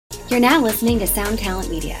You're now listening to Sound Talent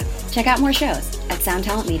Media. Check out more shows at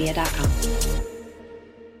soundtalentmedia.com.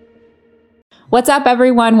 What's up,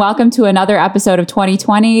 everyone? Welcome to another episode of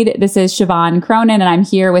 2020. This is Siobhan Cronin, and I'm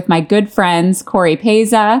here with my good friends, Corey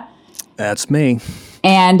Peza. That's me.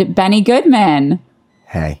 And Benny Goodman.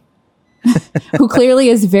 Hey. Who clearly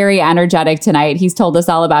is very energetic tonight. He's told us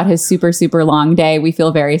all about his super, super long day. We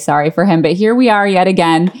feel very sorry for him. But here we are yet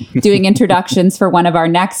again doing introductions for one of our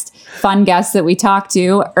next fun guests that we talked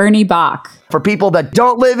to, Ernie Bach. For people that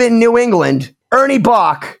don't live in New England, Ernie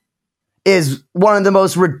Bach is one of the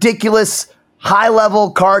most ridiculous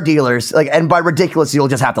high-level car dealers. And by ridiculous, you'll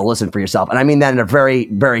just have to listen for yourself. And I mean that in a very,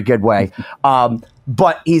 very good way.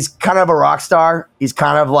 But he's kind of a rock star. He's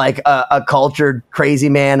kind of like a cultured crazy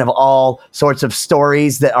man of all sorts of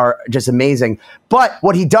stories that are just amazing. But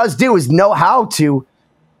what he does do is know how to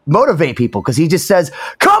motivate people, because he just says,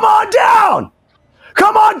 come on down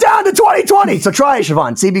to 2020. So try it,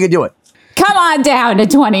 Siobhan. See if you can do it. Come on down to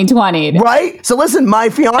 2020. Right? So listen, my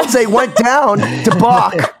fiance went down to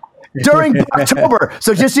Bach during October.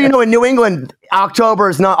 So just so you know, in New England, October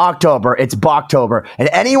is not October, it's Bachtober. And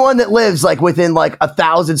anyone that lives like within like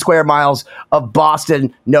 1,000 square miles of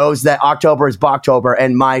Boston knows that October is Bachtober.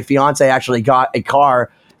 And my fiance actually got a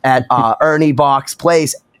car at Ernie Bach's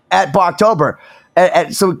place at Bachtober.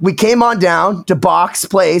 And so we came on down to Bach's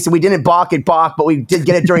place, and we didn't Bach at Bach, but we did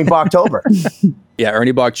get it during Bachtober. Yeah,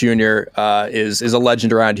 Ernie Bach Jr. is a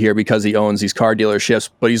legend around here because he owns these car dealerships,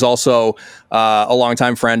 but he's also a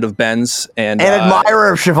longtime friend of Ben's and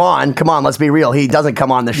admirer of Siobhan. Come on, let's be real. He doesn't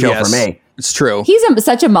come on the show for me. It's true. He's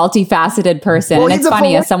such a multifaceted person, and it's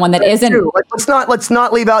funny as someone that isn't. Let's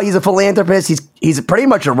not leave out. He's a philanthropist. He's pretty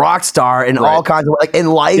much a rock star in all kinds of in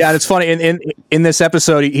life. Yeah, and it's funny. In this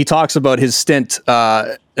episode, he talks about his stint.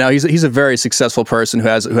 Now he's a very successful person who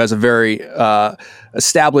has a very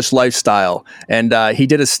established lifestyle, and he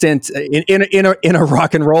did a stint in a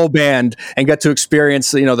rock and roll band and got to experience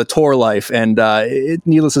the tour life. And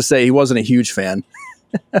needless to say, he wasn't a huge fan.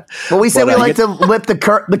 Well, we say we like to lift the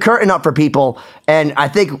curtain up for people, and I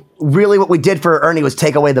think really what we did for Ernie was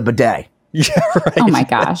take away the bidet. Yeah, right. Oh my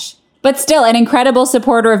gosh. But still, an incredible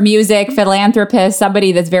supporter of music, philanthropist,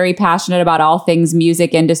 somebody that's very passionate about all things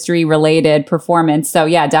music industry related performance. So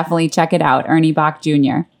yeah, definitely check it out. Ernie Bach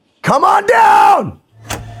Jr. Come on down!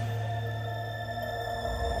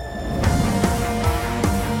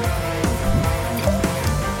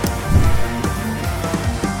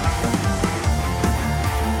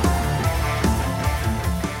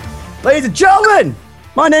 Ladies and gentlemen,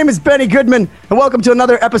 my name is Benny Goodman, and welcome to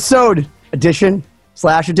another edition,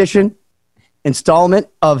 installment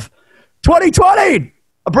of 2020,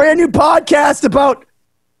 a brand new podcast about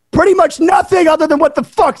pretty much nothing other than what the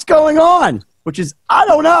fuck's going on, which is, I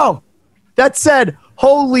don't know. That said,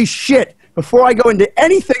 holy shit, before I go into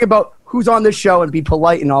anything about who's on this show and be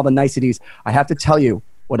polite and all the niceties, I have to tell you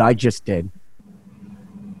what I just did.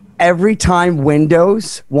 Every time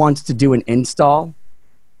Windows wants to do an install,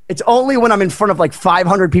 it's only when I'm in front of like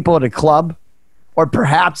 500 people at a club, or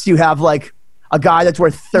perhaps you have like a guy that's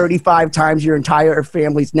worth 35 times your entire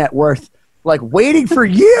family's net worth, like waiting for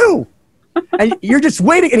you. And you're just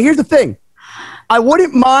waiting. And here's the thing. I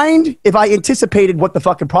wouldn't mind if I anticipated what the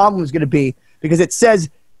fucking problem was going to be, because it says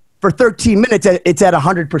for 13 minutes, it's at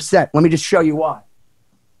 100%. Let me just show you why.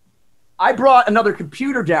 I brought another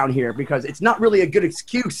computer down here because it's not really a good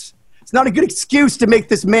excuse. It's not a good excuse to make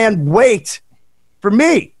this man wait for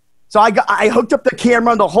me. So I hooked up the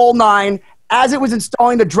camera and the whole nine. As it was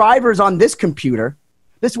installing the drivers on this computer,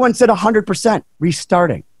 this one said 100%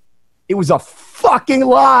 restarting. It was a fucking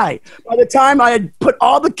lie. By the time I had put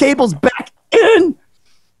all the cables back in,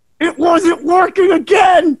 it wasn't working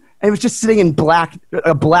again. And it was just sitting in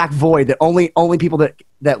a black void that only people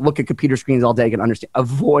that look at computer screens all day can understand. A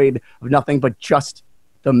void of nothing but just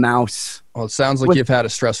the mouse. Well, it sounds like you've had a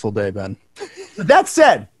stressful day, Ben. That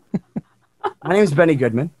said, my name is Benny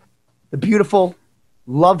Goodman. The beautiful,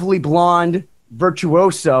 lovely blonde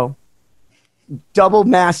virtuoso, double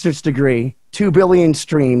master's degree, 2 billion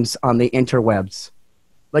streams on the interwebs.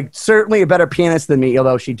 Like, certainly a better pianist than me,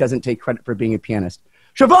 although she doesn't take credit for being a pianist.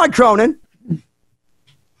 Siobhan Cronin.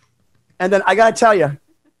 And then I got to tell you,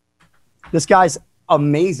 this guy's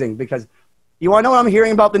amazing, because you want to know what I'm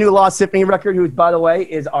hearing about the new Lost Symphony record, who, by the way,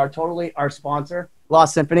 is our sponsor,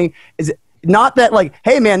 Lost Symphony. Is not that like,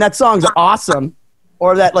 hey man, that song's awesome,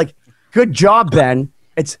 or that like, good job, Ben.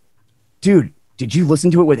 It's, dude, did you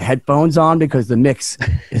listen to it with headphones on? Because the mix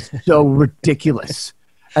is so ridiculous.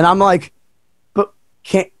 And I'm like, but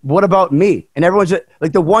what about me? And everyone's just,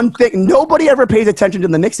 like, the one thing, nobody ever pays attention to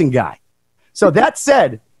the mixing guy. So that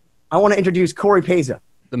said, I want to introduce Corey Peza.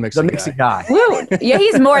 the mixing guy. Woo. Yeah,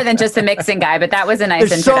 he's more than just a mixing guy, but that was a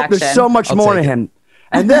nice introduction. There's so much more to him.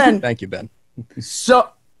 And then, thank you, Ben. So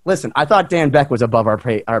listen, I thought Dan Beck was above our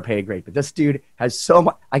pay grade, but this dude has so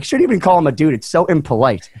much. I shouldn't even call him a dude. It's so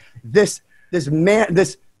impolite. This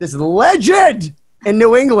legend in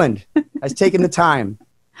New England has taken the time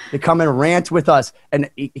to come and rant with us. And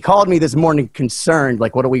he called me this morning concerned,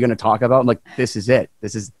 like, what are we going to talk about? I'm like, this is it.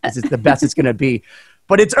 This is the best it's going to be.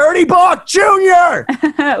 But it's Ernie Bach Jr.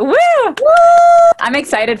 Woo! I'm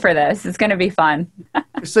excited for this. It's going to be fun.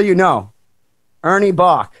 So you know, Ernie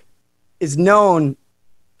Bach is known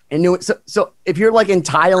in New. So if you're like in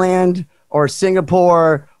Thailand or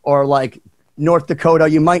Singapore or like North Dakota,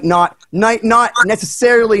 you might not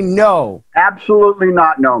necessarily know. Absolutely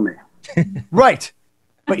not know me. Right.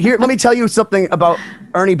 But here, let me tell you something about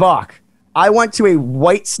Ernie Bach. I went to a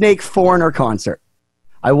Whitesnake Foreigner concert.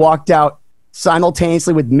 I walked out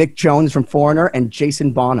simultaneously with Mick Jones from Foreigner and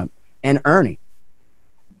Jason Bonham and Ernie.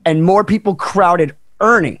 And more people crowded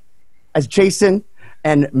Ernie as Jason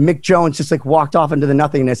and Mick Jones just like walked off into the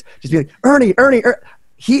nothingness. Just be like, Ernie.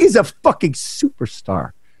 He is a fucking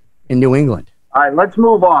superstar in New England. All right, let's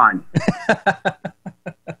move on.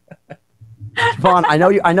 Vaughn, I know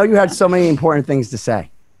you had so many important things to say.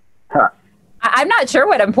 I'm not sure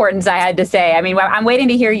what importance I had to say. I mean, I'm waiting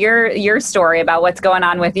to hear your story about what's going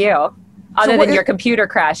on with you, other than your computer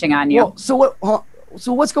crashing on you. Well,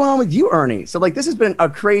 so what's going on with you, Ernie? So like, this has been a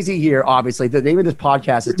crazy year. Obviously, the name of this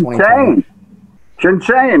podcast is 2020. It's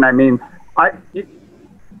insane. I mean,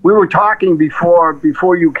 we were talking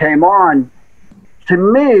before you came on. To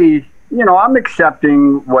me, you know, I'm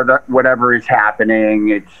accepting whatever is happening.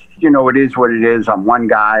 It's, you know, it is what it is. I'm one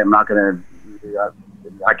guy. I'm not going to,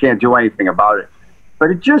 I can't do anything about it.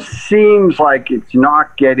 But it just seems like it's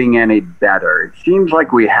not getting any better. It seems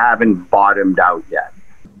like we haven't bottomed out yet.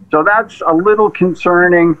 So that's a little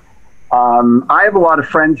concerning. I have a lot of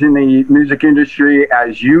friends in the music industry,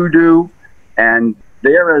 as you do, and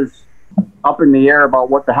they're as up in the air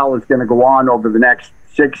about what the hell is going to go on over the next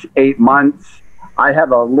 6-8 months. I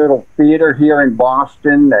have a little theater here in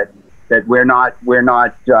Boston that we're not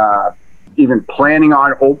even planning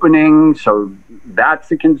on opening, so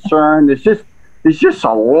that's a concern. There's just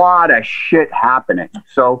a lot of shit happening,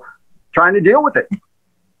 so trying to deal with it.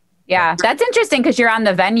 Yeah, that's interesting because you're on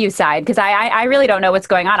the venue side, because I really don't know what's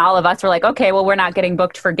going on. All of us were like, okay, well, we're not getting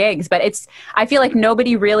booked for gigs, but I feel like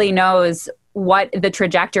nobody really knows what the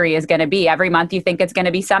trajectory is going to be. Every month you think it's going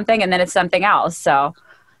to be something, and then it's something else. So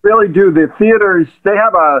really do. The theaters, they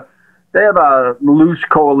have a loose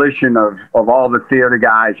coalition of all the theater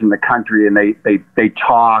guys in the country, and they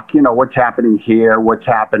talk, you know, what's happening here, what's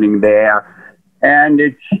happening there. And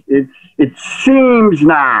it seems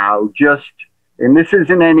now just, and this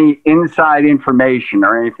isn't any inside information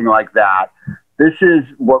or anything like that. This is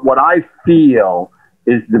what I feel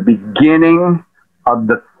is the beginning of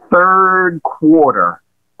the third quarter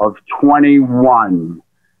of 21.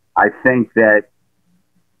 I think that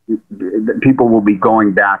people will be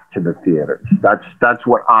going back to the theaters. That's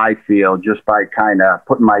what I feel, just by kind of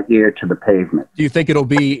putting my ear to the pavement. Do you think it'll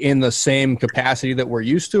be in the same capacity that we're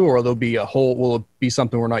used to, or will it be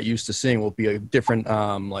something we're not used to seeing? Will it be a different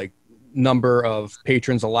like number of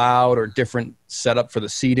patrons allowed, or different setup for the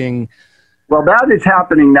seating? Well, that is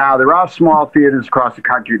happening now. There are small theaters across the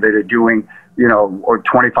country that are doing, you know, or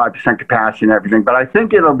 25% capacity and everything, but I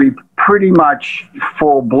think it'll be pretty much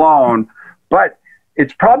full blown. But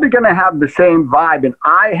it's probably going to have the same vibe, and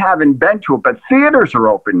I haven't been to it, but theaters are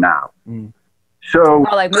open now. So,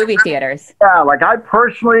 like movie theaters. Yeah, like I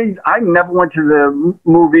never went to the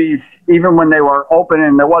movies even when they were open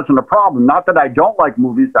and there wasn't a problem. Not that I don't like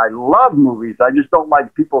movies. I love movies. I just don't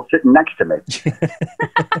like people sitting next to me.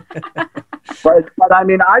 But I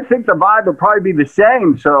mean, I think the vibe will probably be the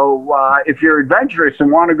same. So if you're adventurous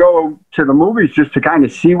and want to go to the movies just to kind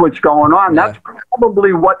of see what's going on, that's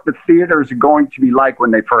probably what the theaters are going to be like when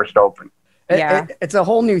they first open. Yeah, it's a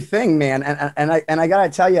whole new thing, man. And I gotta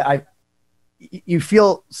tell you, you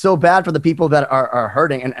feel so bad for the people that are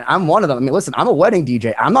hurting, and I'm one of them. I mean, listen, I'm a wedding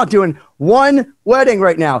DJ. I'm not doing one wedding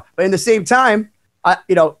right now, but in the same time,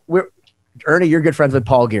 Ernie, you're good friends with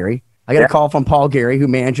Paul Geary. I got a call from Paul Geary, who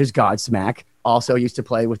manages Godsmack, also used to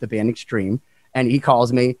play with the band Extreme, and he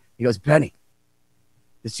calls me. He goes, Benny,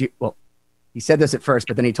 this year. Well, he said this at first,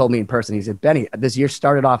 but then he told me in person. He said, Benny, this year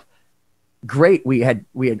started off great. We had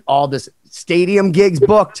all this stadium gigs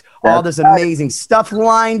booked, all this amazing stuff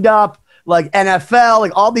lined up, like NFL,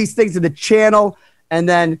 like all these things in the channel, and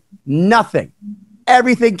then nothing.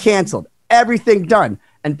 Everything canceled, everything done.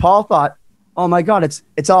 And Paul thought, oh my God,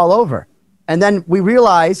 it's all over. And then we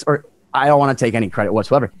realized, or I don't want to take any credit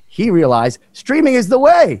whatsoever. He realized streaming is the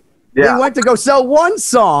way. Yeah. They went to go sell one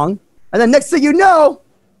song, and then next thing you know,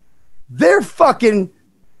 they're fucking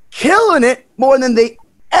killing it more than they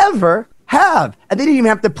ever have. And they didn't even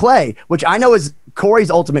have to play, which I know is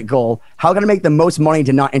Corey's ultimate goal. How can I make the most money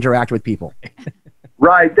to not interact with people?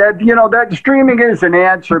 Right. That streaming is an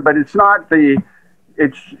answer, but it's not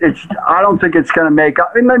I don't think it's going to make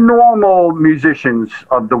up in the normal musicians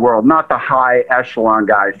of the world, not the high echelon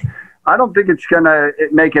guys. I don't think it's going to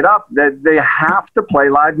make it up. That they have to play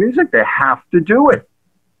live music. They have to do it.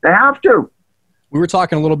 They have to. We were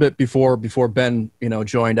talking a little bit before Ben,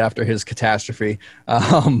 joined after his catastrophe.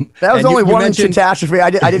 That was only one catastrophe. I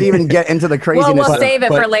didn't even get into the craziness. We'll save it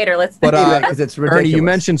for later. Let's. But because it's ridiculous. Ernie, you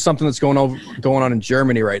mentioned something that's going on in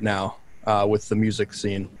Germany right now with the music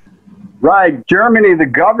scene. Right. Germany, the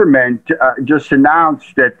government just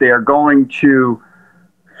announced that they are going to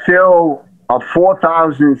fill a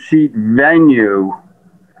 4,000-seat venue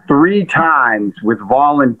 3 times with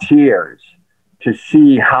volunteers to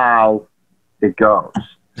see how it goes.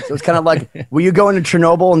 So it's kind of like, will you go into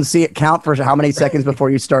Chernobyl and see it count for how many seconds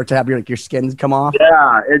before you start to have your skin come off?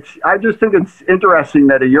 Yeah, I just think it's interesting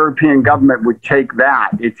that a European government would take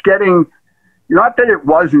that. It's getting... Not that it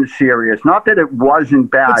wasn't serious, not that it wasn't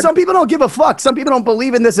bad. But some people don't give a fuck. Some people don't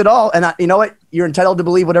believe in this at all. And you know what? You're entitled to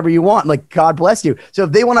believe whatever you want. Like, God bless you. So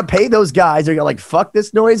if they want to pay those guys, or you're like, fuck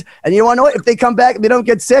this noise. And you want to know what? If they come back and they don't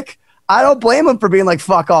get sick, I don't blame them for being like,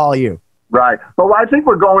 fuck all you. Right. But I think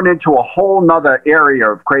we're going into a whole nother area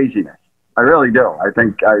of craziness. I really do. I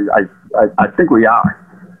think we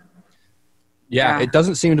are. Yeah, it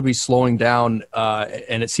doesn't seem to be slowing down.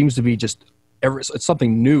 And it seems to be just it's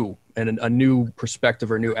something new. And a new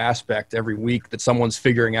perspective or new aspect every week that someone's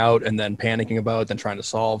figuring out and then panicking about, then trying to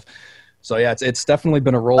solve. So yeah, it's definitely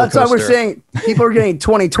been a roller coaster. That's why we're saying people are getting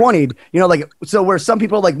 2020'd. So where some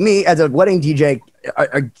people like me as a wedding DJ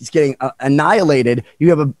are just getting annihilated. You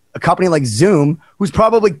have a company like Zoom who's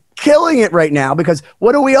probably killing it right now because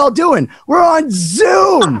what are we all doing? We're on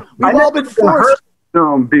Zoom. We've all been forced.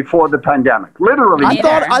 Zoom before the pandemic, literally.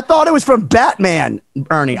 I thought it was from Batman,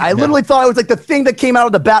 Ernie. I literally thought it was like the thing that came out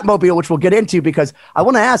of the Batmobile, which we'll get into because I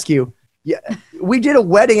want to ask you. Yeah, we did a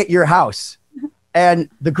wedding at your house, and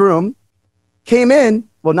the groom came in.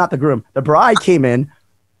 Well, not the groom. The bride came in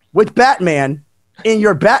with Batman in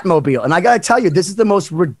your Batmobile, and I got to tell you, this is the most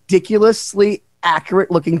ridiculously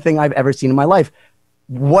accurate-looking thing I've ever seen in my life.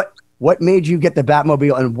 What made you get the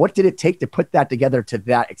Batmobile, and what did it take to put that together to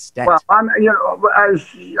that extent? Well, I'm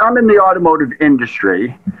in the automotive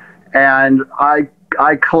industry, and I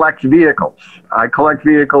collect vehicles. I collect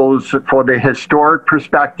vehicles for the historic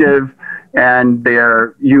perspective and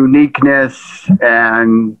their uniqueness,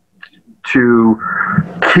 and to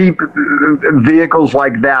keep vehicles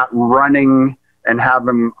like that running and have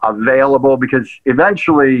them available, because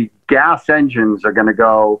eventually gas engines are going to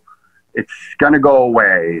go. It's going to go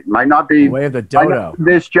away. It might not be the way of the dodo.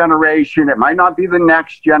 This generation. It might not be the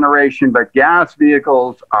next generation, but gas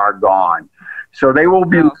vehicles are gone. So they will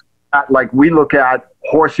be like we look at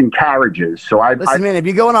horse and carriages. So listen, man, if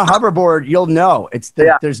you go on a hoverboard, you'll know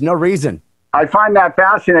there's no reason. I find that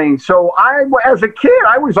fascinating. So as a kid,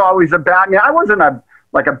 I was always a Batman. I wasn't a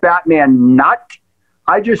Batman nut.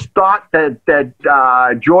 I just thought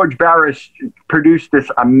that George Barris produced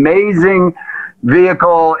this amazing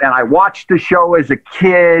vehicle, and I watched the show as a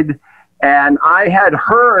kid, and I had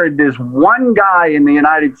heard there's one guy in the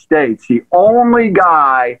United States, the only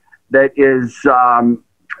guy that is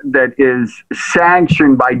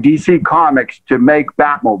sanctioned by DC Comics to make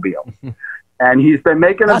Batmobile. And he's been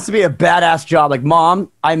making it has to be a badass job. Like,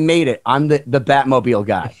 Mom, I made it. I'm the Batmobile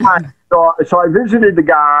guy. So I visited the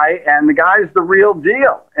guy, and the guy's the real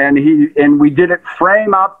deal. And we did it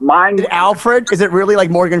frame up. Mine. Alfred? Is it really like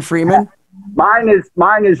Morgan Freeman? Mine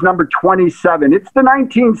is number 27. It's the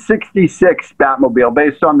 1966 Batmobile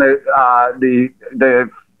based on the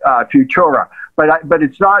Futura, but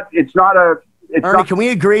it's not a. Ernie, can we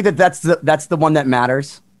agree that that's the one that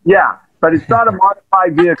matters? Yeah, but it's not a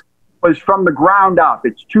modified vehicle. It was from the ground up.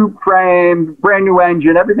 It's tube frame, brand new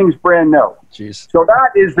engine, everything's brand new. Jeez. So that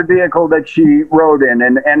is the vehicle that she rode in,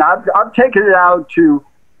 and I've taken it out to.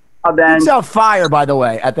 It's out fire, by the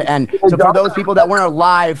way, at the end. So for those people that weren't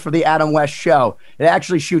alive for the Adam West show, it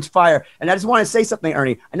actually shoots fire. And I just want to say something,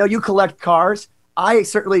 Ernie. I know you collect cars. I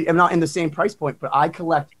certainly am not in the same price point, but I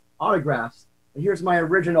collect autographs. And here's my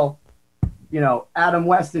original, Adam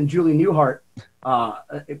West and Julie Newhart,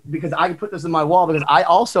 because I can put this in my wall because I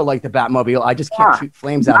also like the Batmobile. I just can't shoot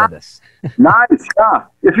flames out of this. Nice.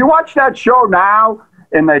 If you watch that show now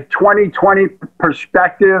in the 2020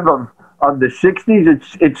 perspective of the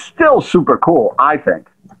 60s, it's still super cool, I think.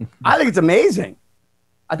 I think it's amazing.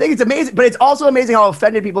 I think it's amazing, but it's also amazing how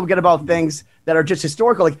offended people get about things that are just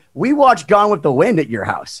historical. Like, we watched Gone with the Wind at your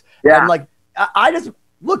house. Yeah. And like, I just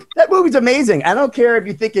look, that movie's amazing. I don't care if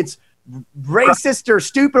you think it's racist or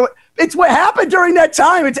stupid. It's what happened during that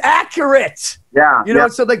time. It's accurate. Yeah. You know,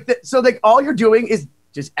 so like all you're doing is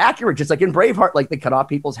just accurate, just like in Braveheart, like they cut off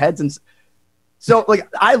people's heads. And so like,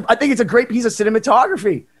 I think it's a great piece of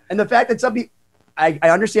cinematography. And the fact that some people, I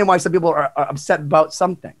understand why some people are upset about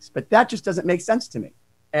some things, but that just doesn't make sense to me.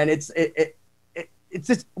 And it's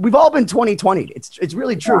just, we've all been 2020. It's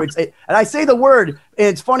really true. Yeah. And I say the word, and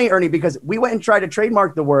it's funny, Ernie, because we went and tried to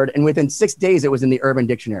trademark the word, and within 6 days it was in the Urban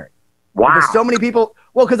Dictionary. Wow. Because so many people,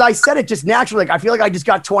 well, because I said it just naturally. Like, I feel like I just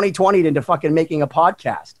got 2020'd into fucking making a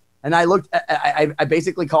podcast. And I looked, I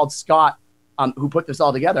basically called Scott, who put this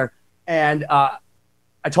all together, and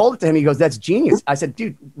I told it to him. He goes, "That's genius." I said,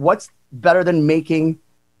 "Dude, what's better than making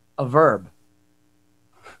a verb?"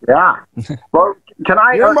 Yeah. Well, can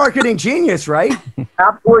I? You're a marketing genius, right?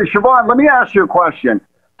 Absolutely. Siobhan, let me ask you a question.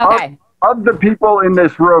 Okay. Of the people in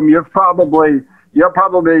this room, you've probably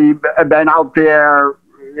been out there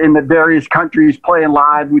in the various countries playing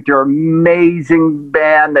live with your amazing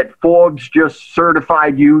band that Forbes just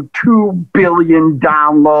certified you 2 billion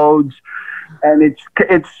downloads. And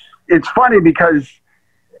it's funny because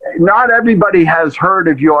not everybody has heard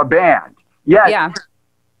of your band. Yet, Yeah.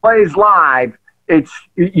 plays live,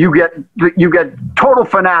 you get total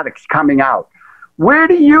fanatics coming out. Where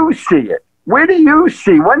do you see it? Where do you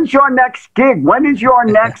see? When's your next gig? When is your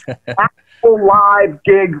next actual live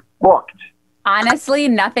gig booked? Honestly,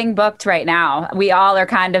 nothing booked right now. We all are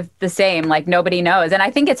kind of the same, like nobody knows. And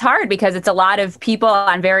I think it's hard because it's a lot of people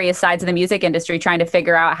on various sides of the music industry trying to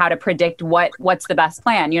figure out how to predict what's the best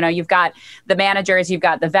plan. You know, you've got the managers, you've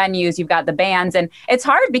got the venues, you've got the bands. And it's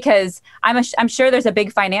hard because I'm sure there's a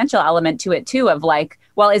big financial element to it too, of like,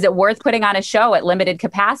 well, is it worth putting on a show at limited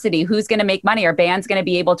capacity? Who's going to make money? Are bands going to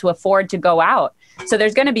be able to afford to go out? So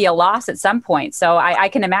there's going to be a loss at some point. So I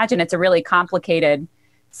can imagine it's a really complicated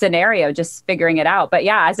scenario, just figuring it out. But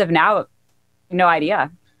yeah, as of now, no idea.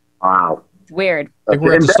 Wow. It's weird. I think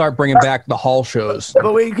we're going to start bringing back the hall shows.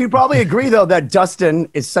 But we could probably agree, though, that Dustin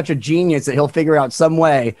is such a genius that he'll figure out some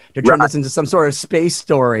way to turn this into some sort of space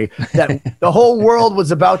story that the whole world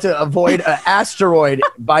was about to avoid an asteroid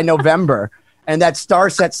by November, and that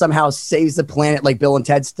Starset somehow saves the planet like Bill and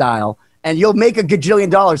Ted style. And you'll make a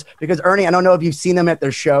gajillion dollars because, Ernie, I don't know if you've seen them at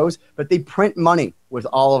their shows, but they print money with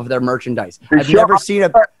all of their mercindise. I've never seen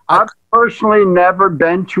it. I've personally never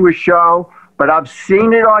been to a show, but I've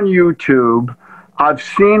seen it on YouTube. I've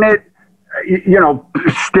seen it, you know,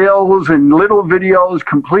 stills and little videos,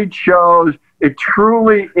 complete shows. It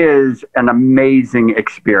truly is an amazing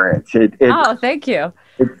experience. Oh, thank you.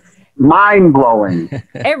 It's mind-blowing.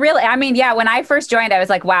 It really, I mean, yeah, when I first joined, I was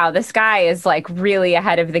like, wow, this guy is like really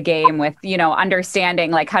ahead of the game with, you know, understanding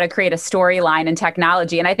like how to create a storyline and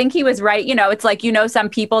technology. And I think he was right. You know, it's like, you know, some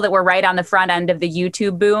people that were right on the front end of the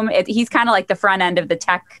YouTube boom. He's kind of like the front end of the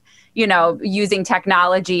tech, you know, using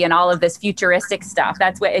technology and all of this futuristic stuff.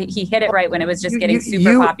 That's what he hit it right when it was just getting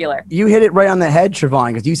super popular. You hit it right on the head,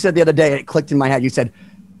 Siobhan, because you said the other day, it clicked in my head. You said,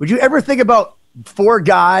 would you ever think about 4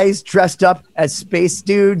 guys dressed up as space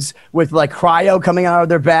dudes with like cryo coming out of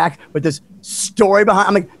their back with this story behind?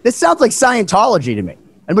 I'm like, this sounds like Scientology to me.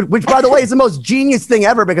 And which, by the way, is the most genius thing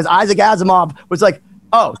ever because Isaac Asimov was like,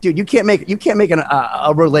 oh, dude, you can't make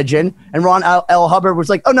a religion. And Ron L. Hubbard was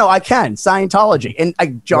like, oh no, I can. Scientology. And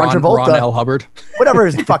John Travolta, Ron L. Hubbard, whatever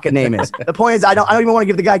his fucking name is. The point is, I don't even want to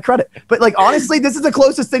give the guy credit. But like, honestly, this is the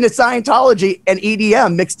closest thing to Scientology and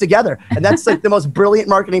EDM mixed together. And that's like the most brilliant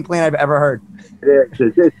marketing plan I've ever heard. And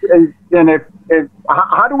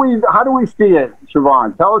how do we see it,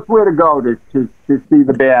 Siobhan? Tell us where to go to see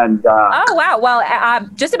the band. Oh wow! Well,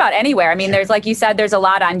 just about anywhere. I mean, there's like you said, there's a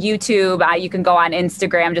lot on YouTube. You can go on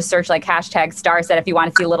Instagram, just search like #Starset if you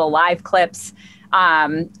want to see little live clips.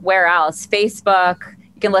 Where else? Facebook.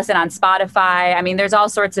 You can listen on Spotify. I mean, there's all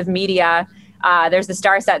sorts of media. There's the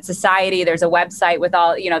Starset Society. There's a website with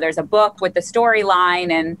all, you know, there's a book with the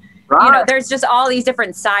storyline and. Right. You know, there's just all these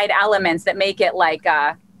different side elements that make it like,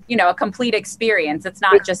 you know, a complete experience. It's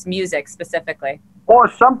not just music specifically. Or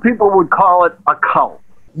some people would call it a cult.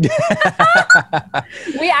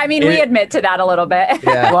 We admit to that a little bit.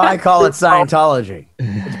 Yeah. Well, I call it Scientology.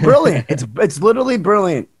 It's brilliant. It's literally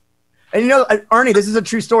brilliant. And you know, Ernie, this is a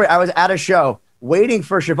true story. I was at a show waiting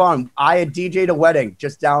for Siobhan. I had DJ'd a wedding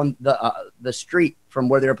just down the street from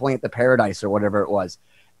where they were playing at the Paradise or whatever it was.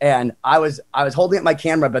 And I was holding up my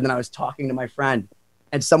camera, but then I was talking to my friend,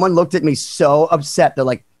 and someone looked at me so upset. They're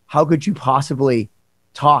like, "How could you possibly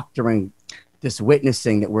talk during this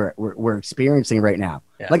witnessing that we're experiencing right now.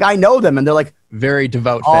 Yeah. Like I know them, and they're like Very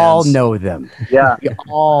devout all fans. know them. Yeah. We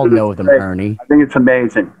all know them, Ernie. I think it's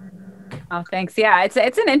amazing. Oh, thanks. Yeah, it's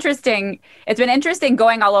been interesting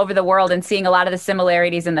going all over the world and seeing a lot of the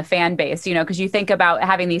similarities in the fan base, you know, because you think about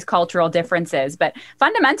having these cultural differences, but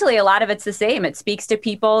fundamentally a lot of it's the same. It speaks to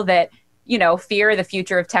people that, you know, fear the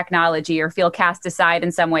future of technology or feel cast aside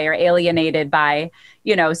in some way or alienated by,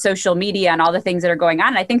 you know, social media and all the things that are going on.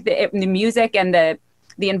 And I think that the music and the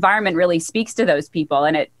environment really speaks to those people,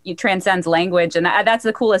 and it transcends language. And that's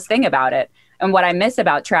the coolest thing about it. And what I miss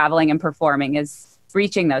about traveling and performing is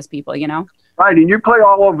reaching those people, you know? Right, and you play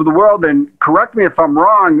all over the world, and correct me if I'm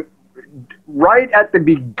wrong, right at the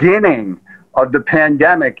beginning of the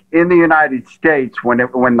pandemic in the United States, when the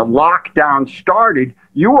lockdown started,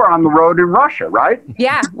 you were on the road in Russia, right?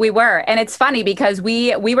 Yeah, we were. And it's funny because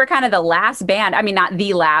we were kind of the last band, I mean, not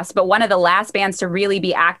the last, but one of the last bands to really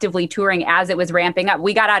be actively touring as it was ramping up.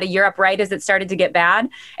 We got out of Europe right as it started to get bad,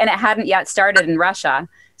 and it hadn't yet started in Russia.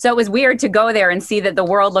 So it was weird to go there and see that the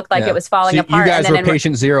world looked like it was falling apart. You guys and were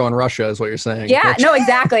patient zero in Russia, is what you're saying. Yeah, no,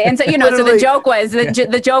 exactly. And so, you know, so the joke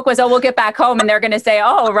was, oh, we'll get back home and they're going to say,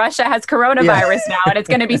 oh, Russia has coronavirus now, and it's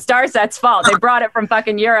going to be Starset's fault. They brought it from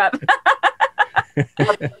fucking Europe.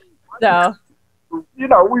 So, you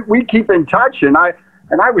know, we keep in touch, and I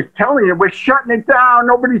was telling you, we're shutting it down.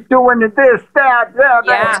 Nobody's doing it, this, that.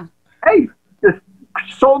 Yeah. Hey, just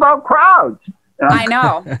sold out crowds. I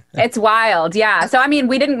know. It's wild. Yeah. So, I mean,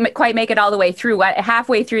 we didn't quite make it all the way through.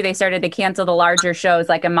 Halfway through, they started to cancel the larger shows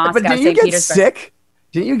like in Moscow, But didn't you get sick?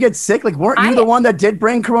 Didn't you get sick? Like, weren't you the one that did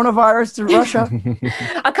bring coronavirus to Russia?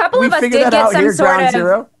 A couple of us did get some sort of,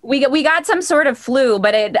 zero? we got some sort of flu,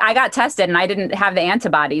 but I got tested and I didn't have the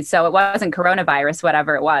antibodies. So it wasn't coronavirus,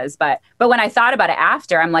 whatever it was. But when I thought about it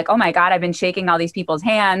after, I'm like, oh my God, I've been shaking all these people's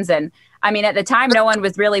hands. And I mean, at the time, no one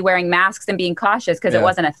was really wearing masks and being cautious because it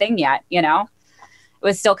wasn't a thing yet, you know? It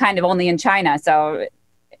was still kind of only in China. So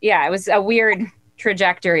yeah, it was a weird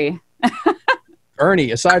trajectory. Ernie,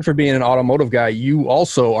 aside from being an automotive guy, you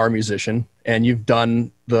also are a musician, and you've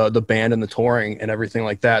done the band and the touring and everything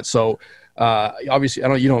like that. So obviously, I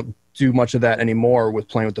know you don't do much of that anymore with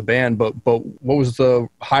playing with the band, but what was the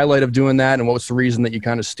highlight of doing that, and what was the reason that you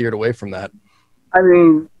kind of steered away from that? I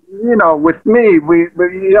mean, you know, with me, we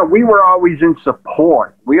were always in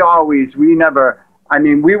support. We never. I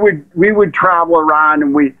mean, we would travel around,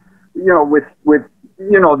 and we, you know, with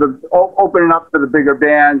you know, the opening up for the bigger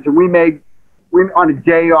bands, and on a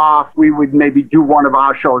day off, we would maybe do one of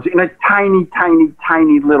our shows in a tiny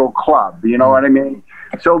little club. You know what I mean?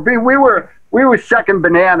 So we were second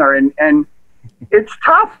banana, and it's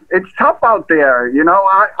tough. It's tough out there. You know,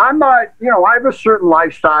 I'm not. You know, I have a certain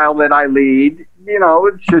lifestyle that I lead. You know,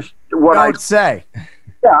 it's just what I would say.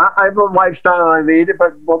 Yeah, I have a lifestyle I lead,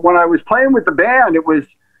 but when I was playing with the band, it was,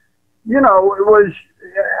 you know, it was.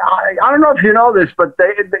 I don't know if you know this, but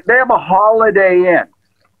they have a Holiday Inn,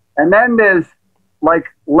 and then there's like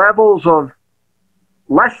levels of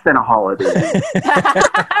less than a Holiday Inn.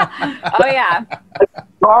 Oh yeah,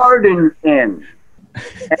 Garden Inn,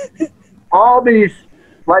 and all these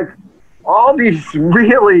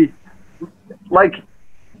really like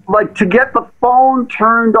to get the phone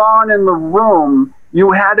turned on in the room,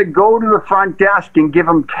 you had to go to the front desk and give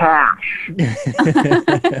them cash.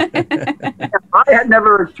 I had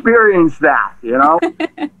never experienced that, you know.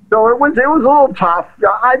 So it was a little tough.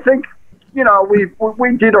 I think, you know, we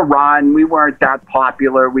did a run. We weren't that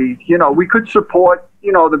popular. We could support,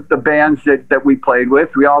 you know, the bands that we played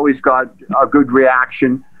with. We always got a good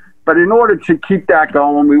reaction. But in order to keep that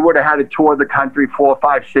going, we would have had to tour the country 4,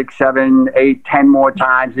 5, 6, 7, 8, 10 more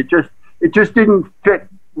times. It just didn't fit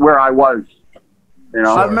where I was. You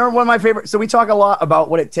know? I remember one of my favorite. So we talk a lot about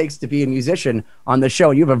what it takes to be a musician on the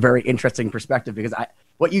show. And you have a very interesting perspective, because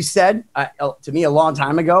what you said to me a long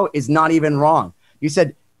time ago is not even wrong. You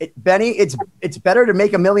said, Benny, it's better to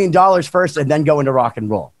make $1 million first and then go into rock and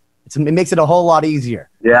roll. It makes it a whole lot easier.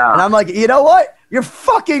 Yeah. And I'm like, you know what? You're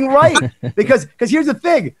fucking right. because here's the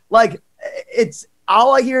thing. Like, it's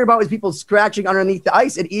all I hear about is people scratching underneath the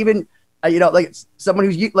ice. And even, you know, like someone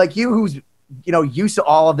who's like you, who's, you know, used to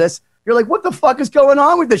all of this. You're like, what the fuck is going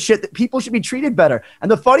on with this shit? That people should be treated better. And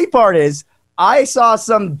the funny part is, I saw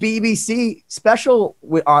some BBC special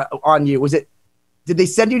on you. Did they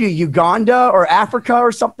send you to Uganda or Africa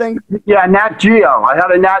or something? Yeah, Nat Geo. I had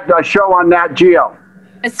a show on Nat Geo.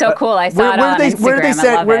 It's so cool. I saw it on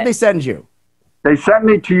Instagram. Where did they send you? They sent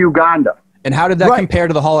me to Uganda. And how did that compare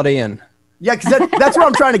to the Holiday Inn? Yeah, because that's what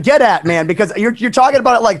I'm trying to get at, man. Because you're talking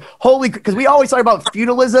about it like holy, because we always talk about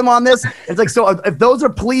feudalism on this. It's like, so if those are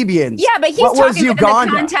plebeians, yeah, but he's talking in the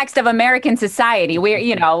context of American society. We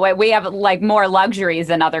have like more luxuries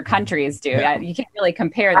than other countries do. Yeah. You can't really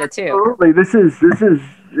compare the two. Absolutely, this is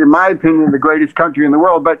in my opinion the greatest country in the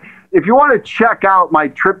world. But if you want to check out my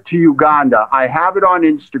trip to Uganda, I have it on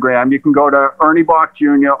Instagram. You can go to Ernie Bach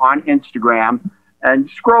Jr. on Instagram. And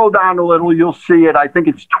scroll down a little, you'll see it. I think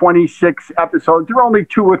it's 26 episodes. They're only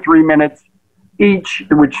 2 or 3 minutes each,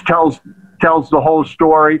 which tells the whole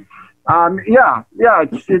story. It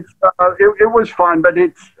was fun, but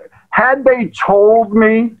had they told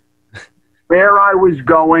me where I was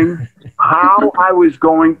going, how I was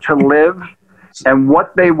going to live, and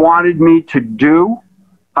what they wanted me to do,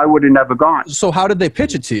 I would have never gone. So how did they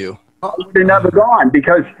pitch it to you? I would have never gone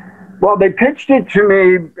because. Well, they pitched it to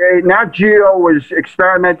me. Nat Geo was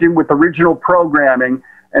experimenting with original programming,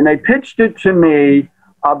 and they pitched it to me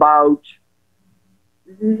about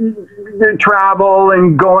travel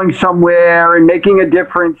and going somewhere and making a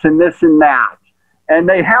difference and this and that. And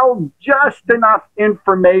they held just enough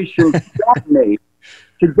information from me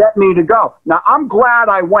to get me to go. Now, I'm glad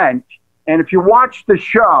I went. And if you watch the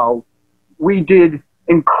show, we did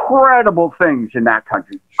incredible things in that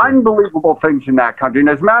country, unbelievable things in that country. And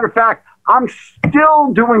as a matter of fact, I'm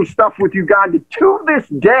still doing stuff with Uganda to this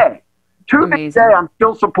day. This day, I'm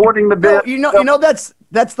still supporting the bill.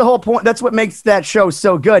 That's the whole point. That's what makes that show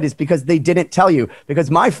so good, is because they didn't tell you.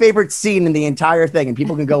 Because my favorite scene in the entire thing, and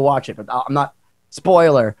people can go watch it, but I'm not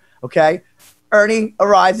spoiler. Okay, Ernie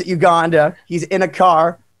arrives at Uganda. He's in a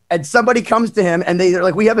car. And somebody comes to him and they're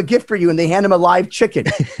like, "We have a gift for you," and they hand him a live chicken.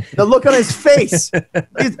 The look on his face.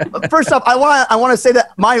 First off, I want to say that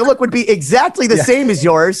my look would be exactly the same as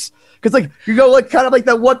yours, because like you go like kind of like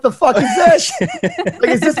the what the fuck is this? Like,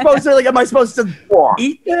 is this supposed to, like, am I supposed to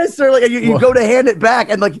eat this, or like you go to hand it back,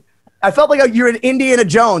 and like I felt like you're in Indiana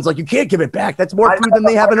Jones, like you can't give it back. That's more food than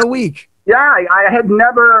they have in a week. Yeah, I had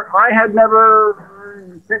never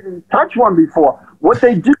touched one before. What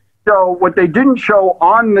they didn't show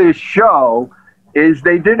on this show is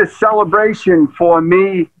they did a celebration for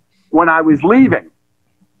me when I was leaving,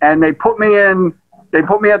 and they put me at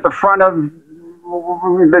the front of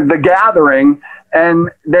the gathering,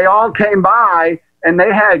 and they all came by, and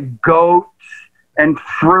they had goats and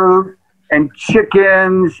fruit and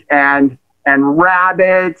chickens and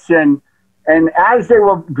rabbits, and as they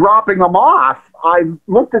were dropping them off, I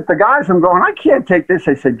looked at the guys. I'm going, I can't take this.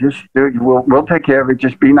 I said, just dude, we'll take care of it.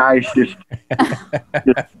 Just be nice. Just.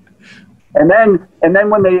 And then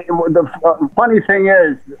when the funny thing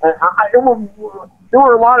is, there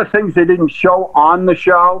were a lot of things they didn't show on the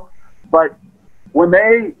show, but when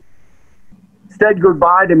they said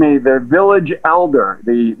goodbye to me, the village elder,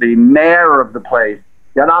 the mayor of the place,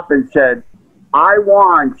 got up and said, "I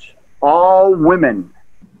want all women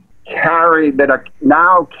that are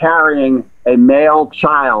now carrying a male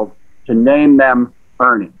child to name them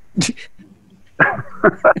Ernie."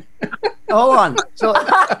 Hold on. So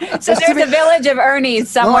there's a village of Ernies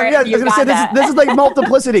somewhere. I was gonna say, this is like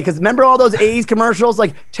multiplicity, because remember all those 80s commercials,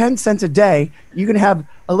 like 10 cents a day, you can have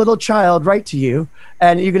a little child write to you,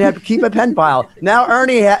 and you can have to keep a pen pal. Now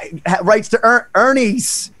Ernie writes to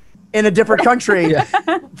Ernies in a different country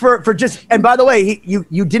for just. And by the way,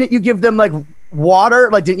 you give them like water?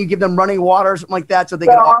 Like, didn't you give them running water or something like that so they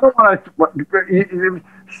I don't want to.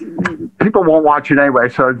 People won't watch it anyway,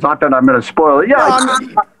 so it's not that I'm going to spoil it. Yeah,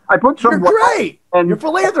 I put some. You're great. And you're a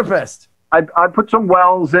philanthropist. I put some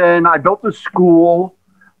wells in. I built a school.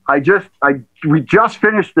 We just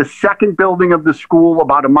finished the second building of the school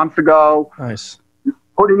about a month ago. Nice.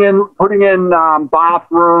 Putting in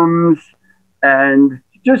bathrooms and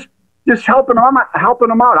just helping them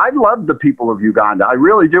out. I love the people of Uganda. I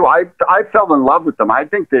really do. I fell in love with them. I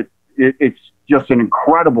think that it's just an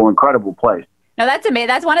incredible place. No, that's amazing.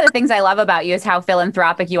 That's one of the things I love about you, is how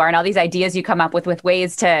philanthropic you are and all these ideas you come up with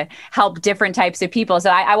ways to help different types of people. So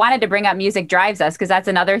I wanted to bring up Music Drives Us, because that's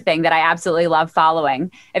another thing that I absolutely love following.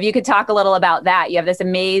 If you could talk a little about that. You have this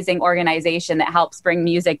amazing organization that helps bring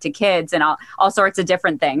music to kids and all sorts of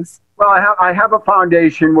different things. Well, I have a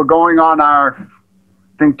foundation. We're going on our,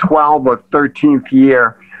 I think, 12th or 13th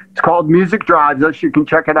year. It's called Music Drives Us. You can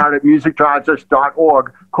check it out at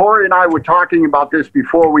musicdrivesus.org. Corey and I were talking about this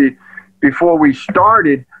before we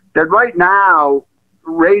started, that right now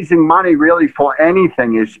raising money really for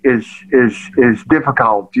anything is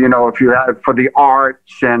difficult. You know, if you have for the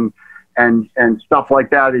arts and stuff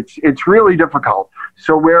like that, it's really difficult.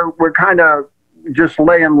 So we're kind of just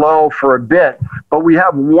laying low for a bit, but we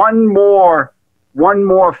have one more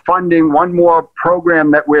funding, one more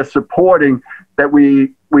program that we're supporting, that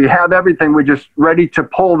we we have everything. We're just ready to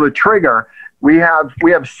pull the trigger. We have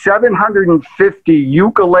 750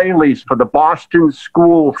 ukuleles for the Boston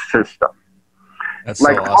school system. That's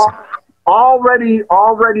so awesome. All ready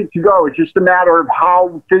to go. It's just a matter of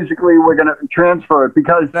how physically we're going to transfer it.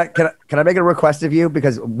 Because can I make a request of you?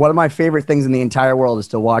 Because one of my favorite things in the entire world is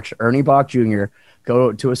to watch Ernie Bach Jr.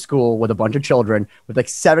 go to a school with a bunch of children with like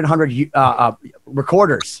 700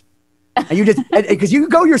 recorders. And you just, because you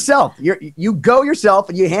go yourself, you go yourself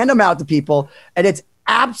and you hand them out to people, and it's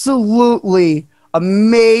absolutely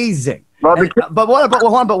amazing. Well, but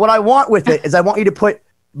what I want with it is I want you to put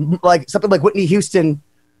like something like Whitney Houston.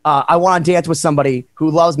 I want to dance with somebody who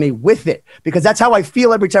loves me with it, because that's how I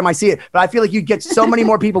feel every time I see it. But I feel like you get so many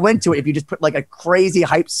more people into it if you just put like a crazy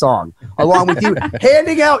hype song along with you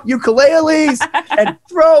handing out ukuleles and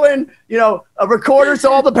throwing, a recorder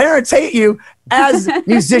so all the parents hate you, as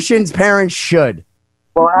musicians' parents should.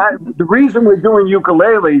 Well, the reason we're doing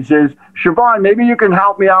ukuleles is, Siobhan, maybe you can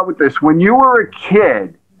help me out with this. When you were a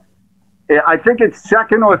kid, I think it's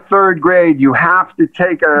second or third grade, you have to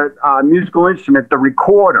take a musical instrument, the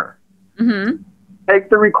recorder. Mm-hmm. Take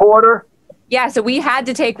the recorder? Yeah, so we had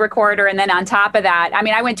to take recorder, and then on top of that, I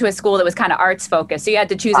mean, I went to a school that was kind of arts focused, so you had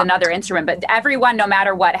to choose another instrument, but everyone, no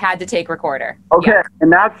matter what, had to take recorder. Okay,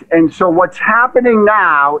 yeah. And so what's happening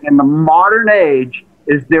now in the modern age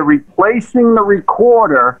is they're replacing the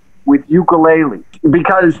recorder with ukuleles,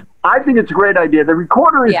 because I think it's a great idea. The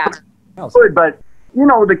recorder is good, but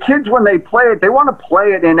the kids, when they play it, they want to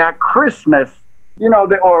play it in at Christmas,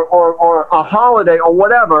 or a holiday or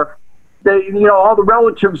whatever. They, all the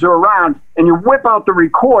relatives are around, and you whip out the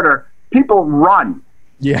recorder, people run.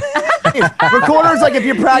 Yeah. Recorders, like if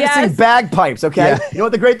you're practicing Yes. bagpipes, okay? Yeah. You know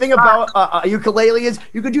what the great thing about a ukulele is?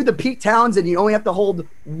 You could do the Pete Townsend, you only have to hold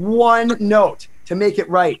one note to make it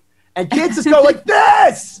right. And kids just go like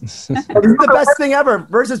this. It's the best thing ever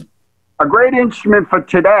versus a great instrument for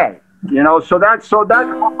today. So that's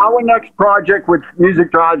our next project with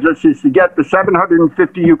Music Drives Us, is to get the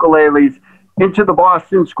 750 ukuleles into the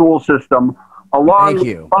Boston school system, along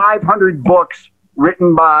with 500 books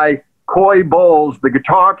written by Coy Bowles, the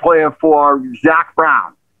guitar player for Zac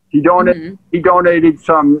Brown. He donated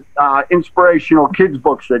some inspirational kids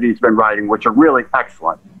books that he's been writing, which are really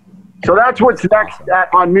excellent. So that's what's next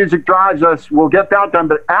on Music Drives Us. We'll get that done,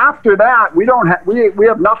 but after that, we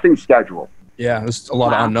have nothing scheduled. Yeah, there's a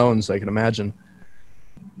lot of unknowns, I can imagine.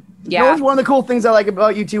 Yeah. One of the cool things I like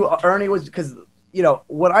about you too, Ernie, was because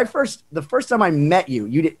when the first time I met you,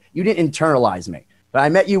 you didn't internalize me. But I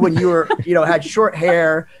met you when you were, had short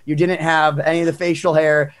hair. You didn't have any of the facial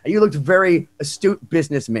hair, and you looked very astute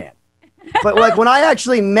businessman. But like when I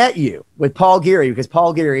actually met you with Paul Geary, because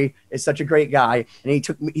Paul Geary is such a great guy, and he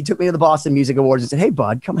took me to the Boston Music Awards and said, "Hey,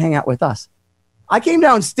 bud, come hang out with us." I came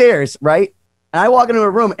downstairs, right, and I walk into a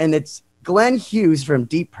room, and it's Glenn Hughes from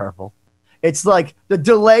Deep Purple. It's like the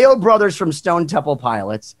DeLeo brothers from Stone Temple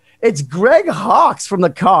Pilots. It's Greg Hawkes from the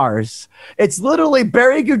Cars. It's literally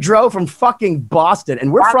Barry Goudreau from fucking Boston,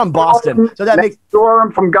 and we're from Boston, so that makes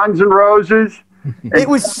Durham from Guns N' Roses. It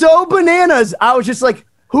was so bananas. I was just like,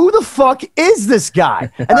 who the fuck is this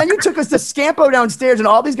guy? And then you took us to Scampo downstairs, and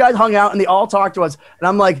all these guys hung out, and they all talked to us. And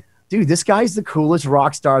I'm like, dude, this guy's the coolest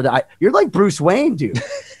rock star you're like Bruce Wayne, dude.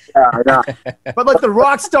 Yeah. But like the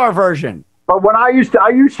rock star version. But when I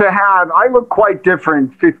looked quite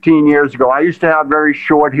different 15 years ago. I used to have very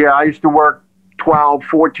short hair. I used to work 12,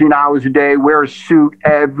 14 hours a day, wear a suit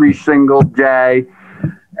every single day.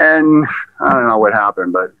 And I don't know what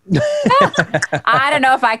happened, but I don't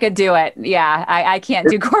know if I could do it. Yeah, I can't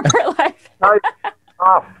do corporate life.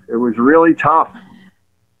 tough. It was really tough.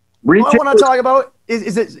 What I want to talk about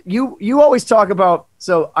is it you always talk about,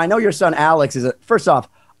 so I know your son Alex is first off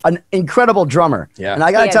an incredible drummer. Yeah. And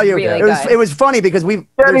I got to tell you, really it was funny because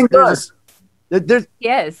there's He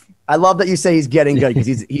is. I love that you say he's getting good because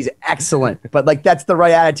he's excellent. But like that's the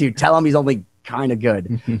right attitude. Tell him he's only kind of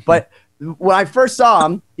good. But when I first saw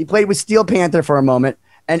him, he played with Steel Panther for a moment,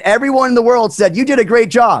 and everyone in the world said, "You did a great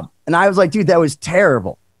job." And I was like, "Dude, that was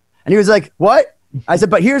terrible." And he was like, "What?" I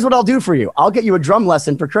said, "But here's what I'll do for you. I'll get you a drum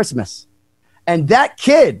lesson for Christmas." And that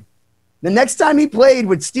kid, the next time he played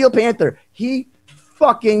with Steel Panther, he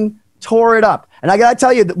fucking tore it up. And I gotta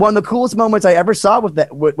tell you, one of the coolest moments I ever saw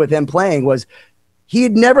with him playing was he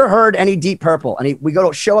had never heard any Deep Purple. And we go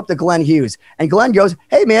to show up to Glenn Hughes, and Glenn goes,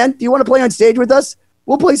 "Hey man, do you want to play on stage with us?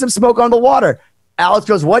 We'll play some Smoke on the Water." Alex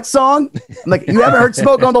goes, "What song?" I'm like, "You haven't heard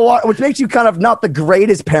Smoke on the Water," which makes you kind of not the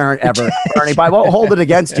greatest parent ever, Ernie, but I won't hold it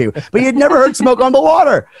against you. But he had never heard Smoke on the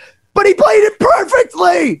Water, but he played it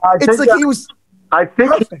perfectly. It's like he was. I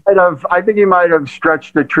think he might have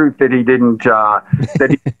stretched the truth that he didn't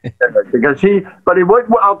because but he would.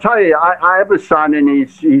 I'll tell you, I have a son and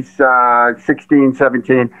he's 16,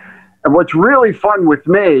 17, and what's really fun with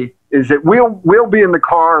me is that we'll be in the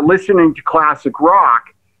car listening to classic rock,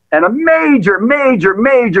 and a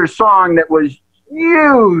major song that was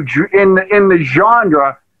huge in the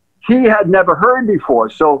genre he had never heard before.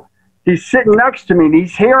 So he's sitting next to me and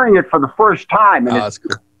he's hearing it for the first time, and it's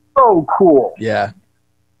cool. So cool. Yeah.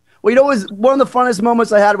 Well, it was one of the funnest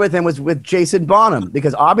moments I had with him was with Jason Bonham,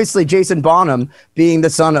 because obviously Jason Bonham, being the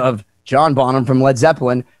son of John Bonham from Led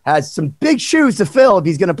Zeppelin, has some big shoes to fill if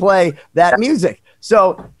he's going to play that music.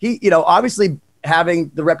 So he, obviously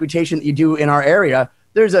having the reputation that you do in our area,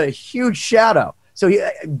 there's a huge shadow. So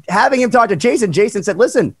having him talk to Jason said,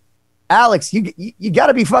 "Listen, Alex, you got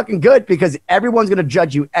to be fucking good because everyone's going to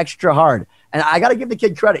judge you extra hard." And I got to give the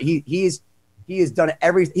kid credit. He has done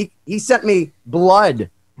everything. He sent me blood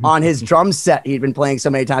on his drum set he'd been playing so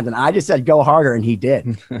many times, and I just said, "Go harder," and he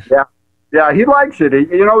did. Yeah, he likes it.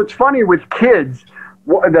 It's funny with kids,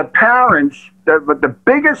 the parents, the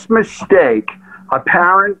biggest mistake a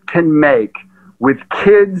parent can make with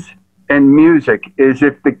kids and music is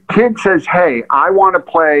if the kid says, "Hey, I want to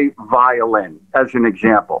play violin," as an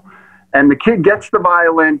example, and the kid gets the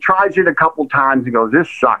violin, tries it a couple times, and goes, "This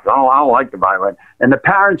sucks. I don't like the violin." And the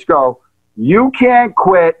parents go, "You can't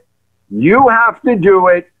quit. You have to do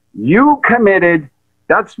it. You committed."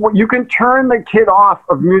 That's what you can turn the kid off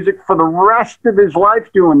of music for the rest of his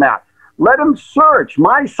life doing that. Let him search.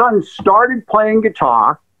 My son started playing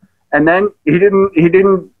guitar, and then he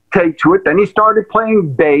didn't take to it. Then he started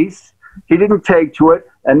playing bass. He didn't take to it.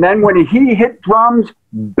 And then when he hit drums,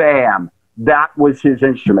 bam, that was his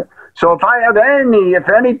instrument. So if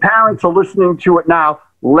any parents are listening to it now,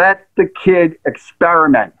 let the kid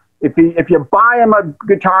experiment. If you buy him a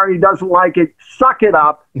guitar and he doesn't like it, suck it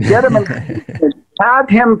up. Get him have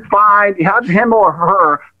him or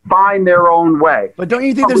her find their own way. But don't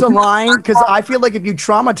you think there's a line? Because I feel like if you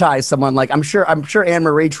traumatize someone, like I'm sure Anne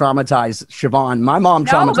Marie traumatized Siobhan. My mom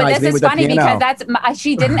traumatized me with the piano. No, but this is funny because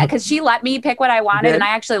she didn't, because she let me pick what I wanted, and I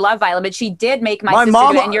actually love violin, but she did make my sister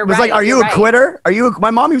mom do it, and you're was right. Like, "Are you a quitter?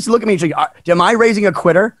 My mom used to look at me and she's like, "Am I raising a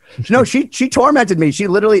quitter?" No, she tormented me. She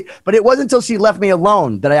literally, but it wasn't until she left me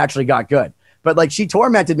alone that I actually got good. But like she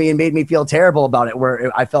tormented me and made me feel terrible about it,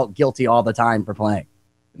 where I felt guilty all the time for playing.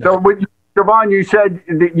 So, Siobhan, you said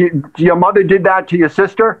that your mother did that to your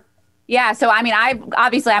sister? Yeah. So, I mean,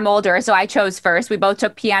 I'm older, so I chose first. We both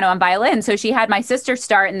took piano and violin. So she had my sister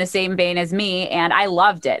start in the same vein as me, and I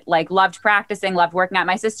loved it. Like, loved practicing, loved working out.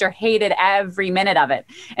 My sister hated every minute of it.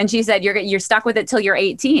 And she said, you're stuck with it till you're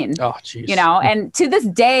 18. Oh, jeez. And to this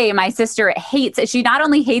day, my sister hates it. She not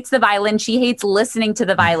only hates the violin, she hates listening to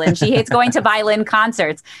the violin. She hates going to violin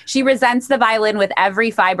concerts. She resents the violin with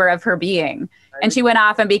every fiber of her being. And she went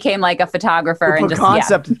off and became like a photographer. And just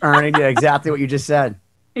concept, Ernie, yeah, exactly what you just said.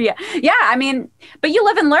 Yeah. I mean, but you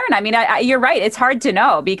live and learn. I mean, you're right. It's hard to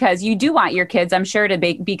know because you do want your kids, I'm sure, to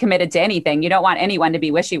be committed to anything. You don't want anyone to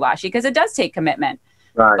be wishy-washy because it does take commitment.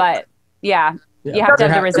 Right. But yeah, you have to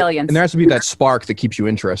have the resilience. And there has to be that spark that keeps you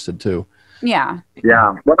interested too. Yeah.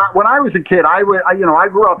 Yeah. When I was a kid, I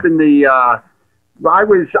grew up in the, I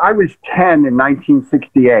was 10 in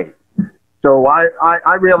 1968. So I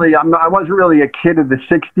wasn't really a kid of the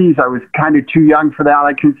 60s. I was kind of too young for that.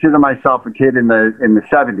 I consider myself a kid in the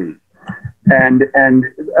 70s. And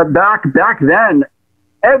back then,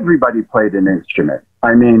 everybody played an instrument.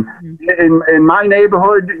 I mean, in my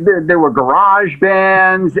neighborhood, there were garage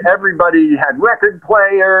bands. Everybody had record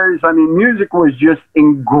players. I mean, music was just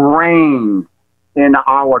ingrained in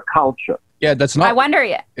our culture. Yeah, that's not. I wonder.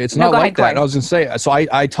 It's not like that. I was gonna say. So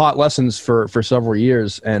I taught lessons for several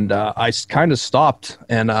years, and I kind of stopped,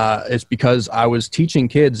 and it's because I was teaching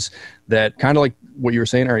kids that kind of like what you were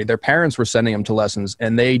saying, Ernie. Their parents were sending them to lessons,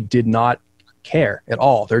 and they did not care at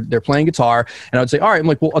all. They're playing guitar, and I would say, "All right," I'm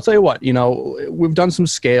like, "Well, I'll tell you what. We've done some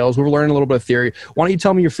scales. We're learning a little bit of theory. Why don't you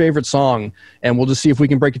tell me your favorite song, and we'll just see if we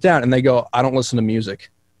can break it down." And they go, "I don't listen to music."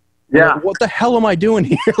 Yeah. Like, what the hell am I doing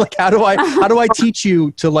here? Like, how do I teach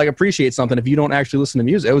you to like appreciate something if you don't actually listen to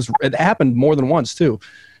music? It happened more than once too.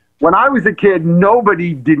 When I was a kid,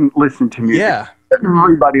 nobody didn't listen to music. Yeah.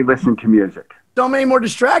 Everybody listened to music. So many more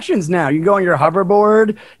distractions now. You can go on your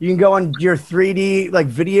hoverboard. You can go on your 3D like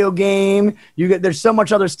video game. There's so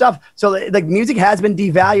much other stuff. So like music has been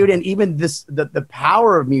devalued, and even the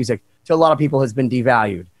power of music to a lot of people has been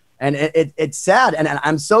devalued. And it's sad. And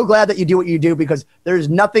I'm so glad that you do what you do, because there's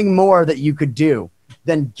nothing more that you could do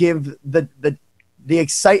than give the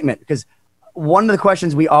excitement. Because one of the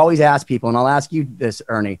questions we always ask people, and I'll ask you this,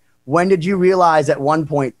 Ernie, when did you realize at one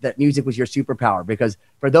point that music was your superpower? Because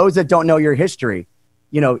for those that don't know your history,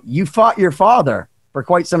 you fought your father for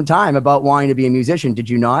quite some time about wanting to be a musician. Did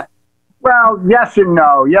you not? Well, yes and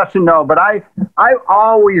no. But I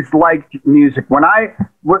always liked music.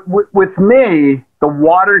 With me, the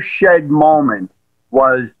watershed moment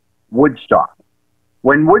was Woodstock.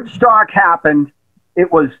 When Woodstock happened, it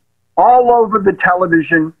was all over the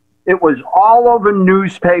television. It was all over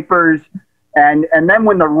newspapers. And then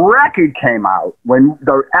when the record came out, when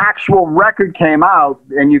the actual record came out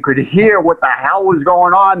and you could hear what the hell was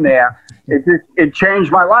going on there, it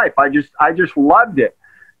changed my life. I just loved it.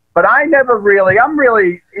 But I'm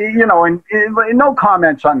really, and no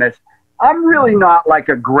comments on this. I'm really not like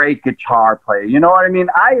a great guitar player. You know what I mean?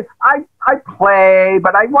 I play,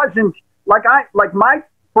 but I wasn't like my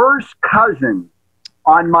first cousin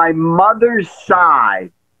on my mother's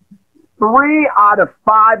side. 3 out of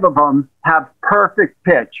 5 of them have perfect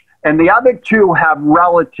pitch, and the other 2 have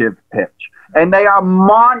relative pitch, and they are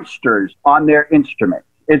monsters on their instruments.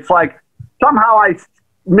 It's like somehow I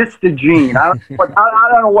missed a gene. I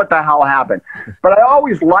don't know what the hell happened, but I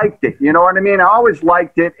always liked it. You know what I mean? I always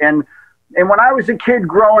liked it, and when I was a kid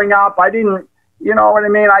growing up, I didn't. You know what I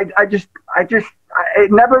mean?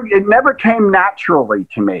 It never came naturally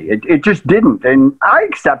to me. It just didn't, and I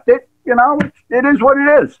accept it. It is what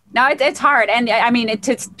it is. No, it's hard. And I mean,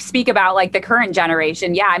 to speak about like the current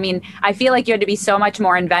generation. Yeah. I mean, I feel like you had to be so much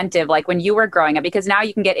more inventive, like when you were growing up, because now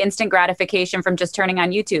you can get instant gratification from just turning on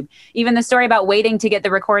YouTube. Even the story about waiting to get the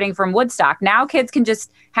recording from Woodstock. Now kids can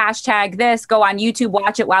just hashtag this, go on YouTube,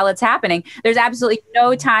 watch it while it's happening. There's absolutely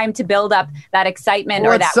no time to build up that excitement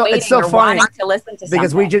or that waiting or wanting to listen to something.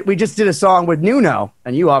 Because we just did a song with Nuno,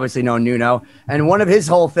 and you obviously know Nuno, and one of his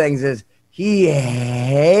whole things is, he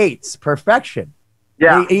hates perfection.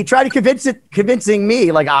 Yeah. He tried convincing me,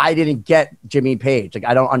 like, I didn't get Jimmy Page. Like,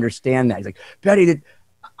 I don't understand that. He's like, Betty,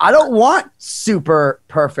 I don't want super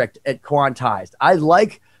perfect at quantized. I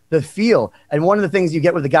like the feel. And one of the things you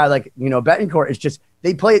get with a guy like, Betancourt is just,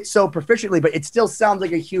 they play it so proficiently, but it still sounds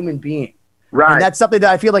like a human being. Right. And that's something that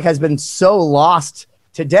I feel like has been so lost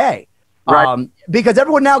today. Right. Because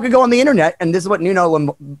everyone now can go on the internet, and this is what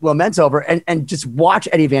Nuno laments over, and just watch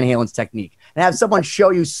Eddie Van Halen's technique and have someone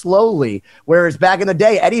show you slowly. Whereas back in the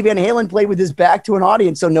day, Eddie Van Halen played with his back to an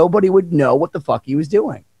audience, so nobody would know what the fuck he was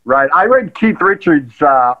doing. Right. I read Keith Richards'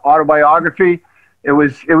 autobiography. It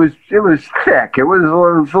was thick. It was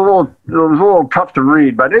a little tough to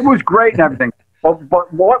read, but it was great and everything.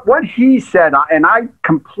 But what he said, and I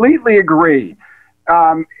completely agree.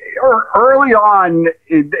 Early on,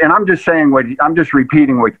 and I'm just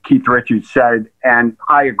repeating what Keith Richards said, and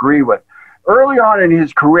I agree with. Early on in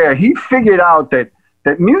his career, he figured out that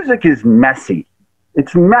music is messy.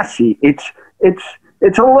 It's messy. It's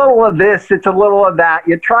a little of this, it's a little of that.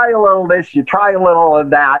 You try a little of this, you try a little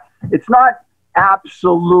of that. It's not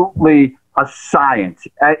absolutely a science.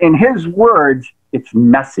 In his words, it's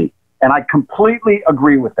messy, and I completely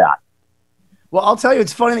agree with that. Well, I'll tell you,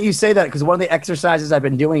 it's funny that you say that, because one of the exercises I've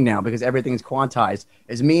been doing now, because everything's quantized,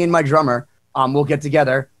 is me and my drummer, we'll get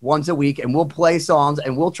together once a week and we'll play songs,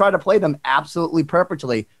 and we'll try to play them absolutely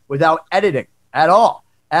perfectly without editing at all.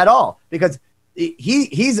 Because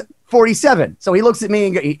he's 47. So he looks at me,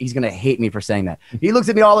 and he's going to hate me for saying that. He looks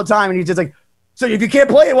at me all the time, and he's just like, so if you can't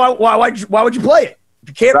play it, why would you play it? If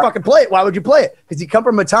you can't fucking play it, why would you play it? Because you come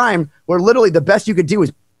from a time where literally the best you could do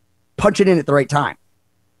is punch it in at the right time.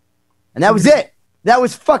 And that was it. That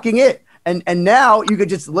was fucking it. And now you could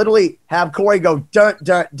just literally have Corey go dun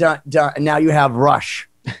dun dun dun, and now you have Rush.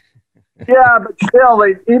 Yeah, but still,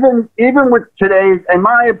 even with today's, in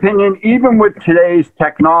my opinion, even with today's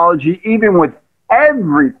technology, even with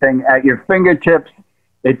everything at your fingertips,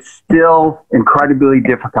 it's still incredibly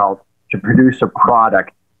difficult to produce a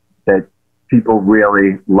product that people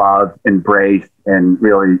really love, embrace, and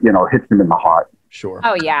really, hits them in the heart. Sure.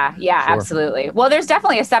 Oh, yeah. Yeah, sure. Absolutely. Well, there's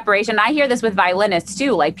definitely a separation. I hear this with violinists,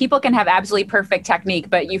 too. Like, people can have absolutely perfect technique,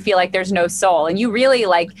 but you feel like there's no soul. And you really,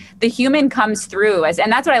 like, the human comes through.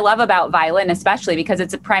 And that's what I love about violin, especially because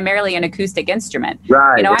it's primarily an acoustic instrument.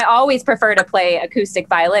 Right. I always prefer to play acoustic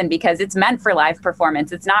violin because it's meant for live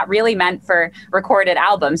performance. It's not really meant for recorded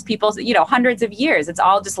albums. People, hundreds of years, it's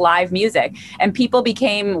all just live music. And people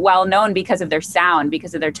became well known because of their sound,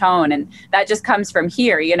 because of their tone. And that just comes from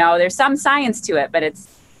here. There's some science to it, but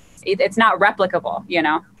it's not replicable.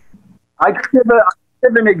 I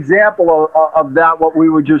give an example of that, what we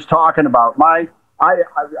were just talking about.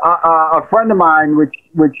 A friend of mine,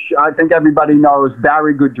 which I think everybody knows,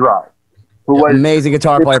 Barry Goudreau, who was amazing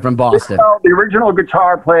guitar player from Boston. The original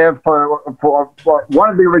guitar player for one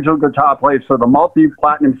of the original guitar players for the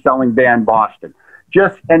multi-platinum selling band Boston.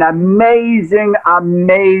 just an amazing,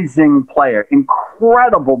 amazing player,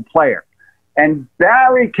 incredible player. And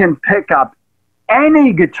Barry can pick up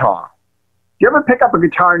any guitar. You ever pick up a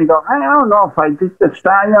guitar and you go, I don't know if I did this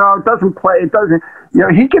style, it doesn't play, it doesn't,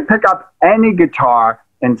 he can pick up any guitar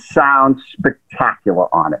and sound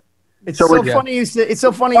spectacular on it. It's so funny you say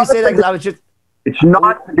that, because I was just. It's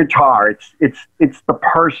not the guitar. It's the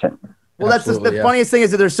person. Well, that's the funniest thing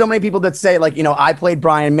is that there's so many people that say, like, I played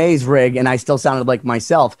Brian May's rig and I still sounded like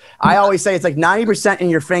myself. I always say it's like 90% in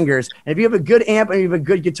your fingers. And if you have a good amp and you have a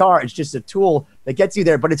good guitar, it's just a tool that gets you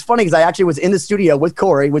there. But it's funny because I actually was in the studio with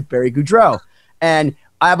Corey, with Barry Goudreau. And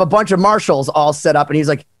I have a bunch of Marshalls all set up. And he's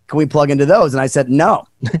like, can we plug into those? And I said, no.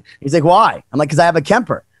 He's like, why? I'm like, because I have a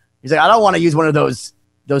Kemper. He's like, I don't want to use one of those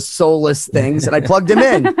soulless things. And I plugged him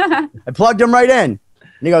in. I plugged him right in. And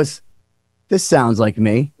he goes, this sounds like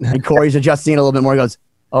me. And Corey's adjusting it a little bit more. He goes,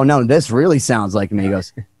 oh, no, this really sounds like me. He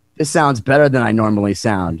goes, this sounds better than I normally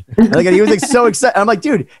sound. And like, he was like so excited. I'm like,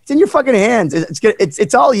 dude, it's in your fucking hands.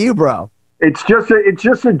 It's all you, bro. It's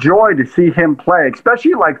just a joy to see him play,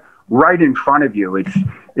 especially like right in front of you.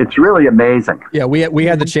 It's really amazing. Yeah, we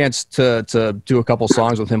had the chance to do a couple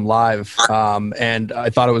songs with him live, and I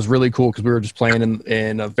thought it was really cool because we were just playing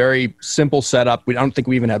in a very simple setup. I don't think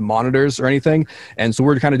we even had monitors or anything, and so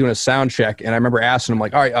we were kind of doing a sound check. And I remember asking him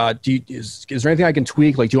like, "All right, is there anything I can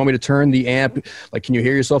tweak? Like, do you want me to turn the amp? Like, can you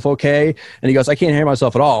hear yourself okay?" And he goes, "I can't hear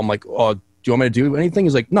myself at all." I'm like, "Oh, do you want me to do anything?"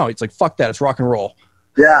 He's like, "No." It's like, "Fuck that, it's rock and roll."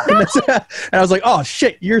 Yeah. And I was like, "Oh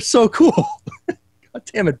shit, you're so cool." God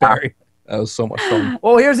damn it, Barry. That was so much fun.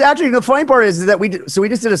 Well, here's actually the funny part is that we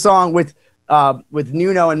just did a song with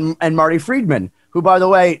Nuno and Marty Friedman, who, by the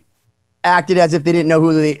way, acted as if they didn't know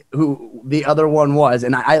who the other one was.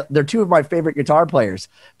 And they're two of my favorite guitar players.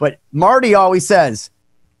 But Marty always says,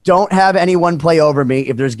 don't have anyone play over me.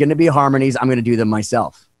 If there's going to be harmonies, I'm going to do them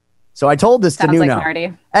myself. So I told this to Nuno. Like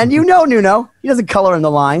Marty. And Nuno, he doesn't color in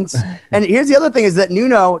the lines. And here's the other thing is that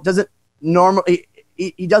Nuno doesn't normally...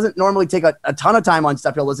 He doesn't normally take a ton of time on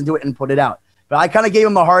stuff. He'll listen to it and put it out. But I kind of gave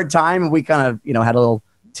him a hard time, and we kind of, had a little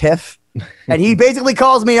tiff. And he basically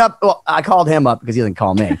calls me up. Well, I called him up because he doesn't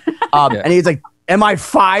call me. And he's like, am I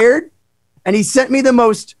fired? And he sent me the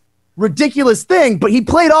most ridiculous thing, but he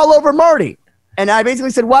played all over Marty. And I basically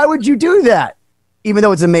said, why would you do that? Even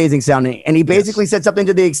though it's amazing sounding. And he basically said something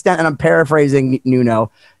to the extent, and I'm paraphrasing Nuno,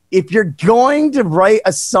 if you're going to write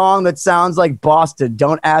a song that sounds like Boston,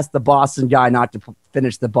 don't ask the Boston guy not to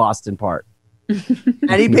finish the Boston part.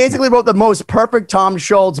 And he basically wrote the most perfect Tom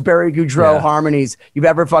Scholz, Barry Goudreau harmonies you've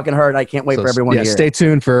ever fucking heard. I can't wait for everyone to hear. Stay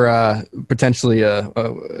tuned for potentially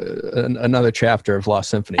another chapter of Lost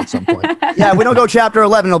Symphony at some point. Yeah, we don't go chapter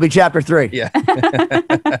 11, it'll be chapter 3. Yeah.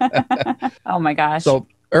 Oh my gosh. So,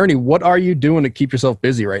 Ernie, what are you doing to keep yourself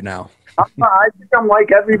busy right now? I think I'm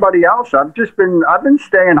like everybody else. I've been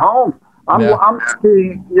staying home. I'm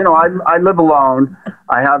lucky, I live alone.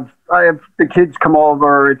 I have the kids come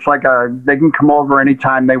over. It's like they can come over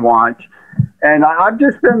anytime they want. And I've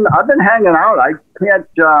been hanging out. I can't,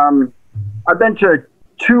 I've been to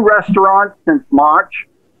 2 restaurants since March.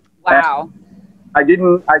 Wow. I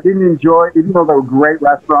didn't enjoy, even though they were great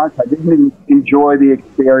restaurants, I didn't enjoy the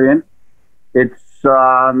experience. It's,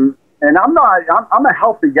 and I'm a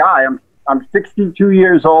healthy guy. I'm 62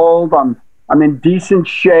 years old. I'm in decent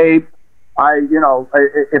shape.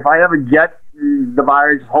 If I ever get the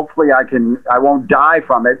virus, hopefully I won't die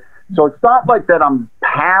from it. So it's not like that I'm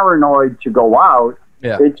paranoid to go out.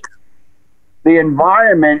 Yeah. The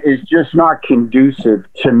environment is just not conducive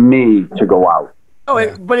to me to go out.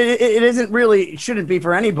 Oh, but it isn't really, it shouldn't be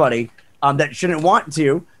for anybody that shouldn't want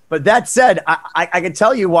to. But that said, I can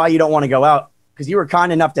tell you why you don't want to go out, because you were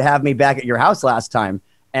kind enough to have me back at your house last time.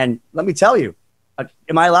 And let me tell you,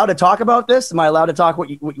 am I allowed to talk about this? Am I allowed to talk what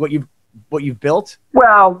you've built?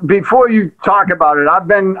 Well, before you talk about it, I've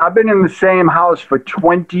been in the same house for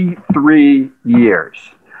 23 years.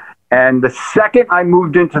 And the second I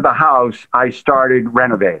moved into the house, I started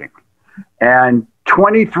renovating. And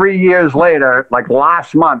 23 years later, like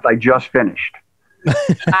last month, I just finished.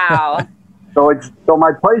 Wow. So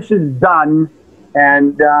my place is done,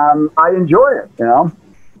 and I enjoy it,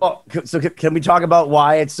 Well, so can we talk about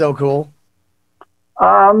why it's so cool?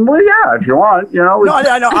 Well, yeah, if you want, No,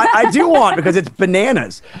 I know. I do want, because it's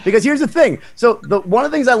bananas. Because here's the thing. So one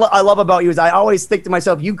of the things I love about you is I always think to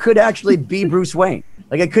myself, you could actually be Bruce Wayne.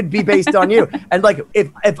 Like, it could be based on you. And like,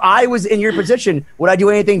 if I was in your position, would I do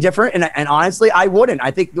anything different? And honestly, I wouldn't.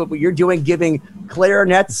 I think what you're doing, giving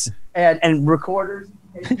clarinets and recorders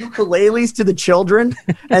and ukuleles to the children,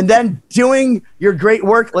 and then doing your great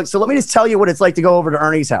work. Like, so let me just tell you what it's like to go over to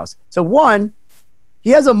Ernie's house. So one, he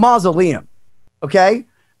has a mausoleum. Okay.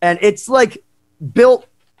 And it's like built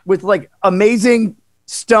with like amazing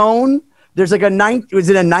stone. There's like a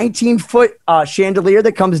 19-foot chandelier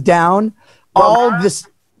that comes down. All this.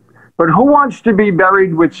 But who wants to be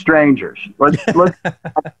buried with strangers? Let's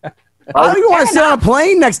I don't even want to sit on a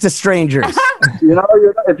plane next to strangers.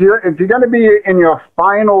 If you're going to be in your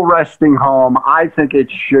final resting home, I think it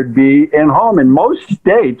should be in home. And most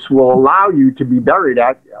states will allow you to be buried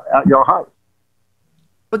at your house.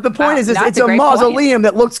 But the point is it's a mausoleum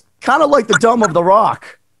that looks kind of like the Dome of the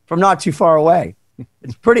Rock from not too far away.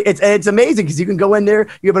 It's amazing because you can go in there.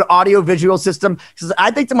 You have an audio visual system. Because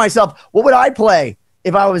I think to myself, what would I play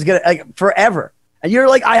if I was going to forever? And you're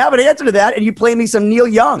like, I have an answer to that. And you play me some Neil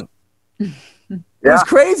Young. It was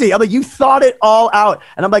crazy. I'm like, you thought it all out.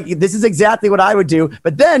 And I'm like, this is exactly what I would do.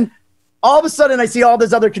 But then all of a sudden I see all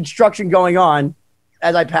this other construction going on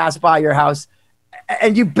as I pass by your house.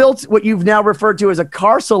 And you built what you've now referred to as a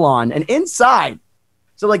car salon. And inside,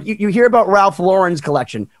 so like you hear about Ralph Lauren's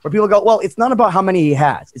collection where people go, well, it's not about how many he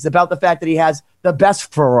has. It's about the fact that he has the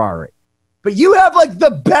best Ferrari. But you have like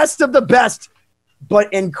the best of the best,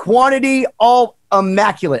 but in quantity, all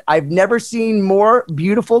immaculate. I've never seen more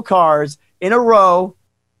beautiful cars in a row.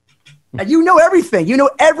 And you know everything. You know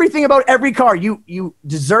everything about every car. You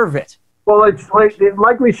deserve it. Well, it's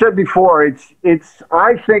like we said before.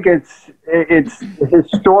 I think it's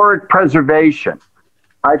historic preservation.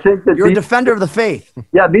 I think that you're a defender of the faith.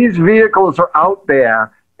 Yeah, these vehicles are out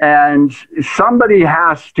there, and somebody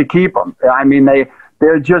has to keep them. I mean,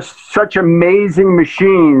 they're just such amazing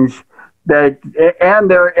machines that,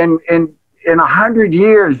 and they're in 100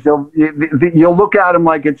 years, you'll look at them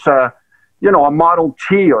like it's a Model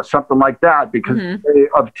T or something like that because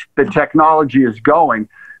of the technology is going.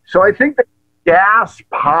 So I think the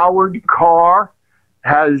gas-powered car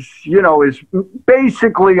is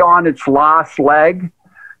basically on its last leg.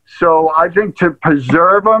 So I think to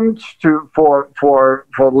preserve them for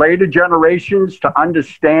later generations to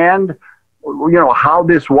understand, how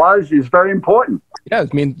this was is very important. Yeah, I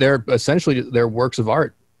mean, they're works of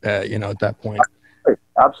art, at that point.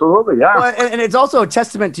 Absolutely, yeah. Well, and it's also a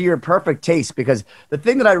testament to your perfect taste because the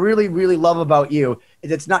thing that I really, really love about you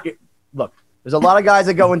is it's not look, there's a lot of guys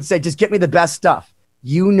that go and say, just get me the best stuff.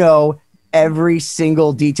 You know every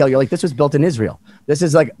single detail. You're like, this was built in Israel. This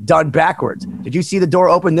is like done backwards. Did you see the door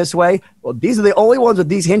open this way? Well, these are the only ones with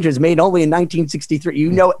these hinges made only in 1963.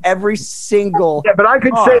 You know every single. Yeah, but I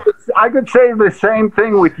could say the same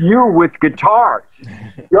thing with you with guitars.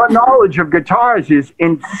 Your knowledge of guitars is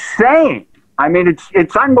insane. I mean,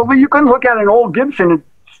 it's unbelievable. You can look at an old Gibson and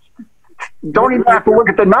don't even have to look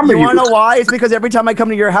at the number. You want to know why? It's because every time I come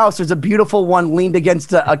to your house, there's a beautiful one leaned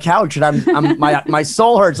against a couch, and my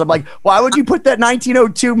soul hurts. I'm like, why would you put that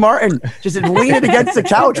 1902 Martin just lean it against the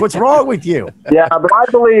couch? What's wrong with you? Yeah, but I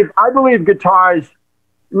believe guitars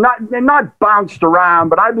not bounced around,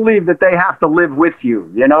 but I believe that they have to live with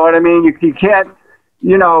you. You know what I mean? You can't.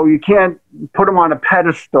 You can't put them on a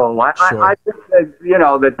pedestal. Sure. I think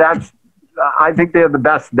that that's. I think they're the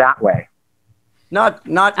best that way.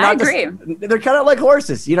 I agree. They're kind of like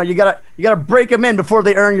horses. You gotta break them in before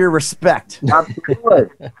they earn your respect. Absolutely.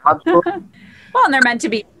 Well, and they're meant to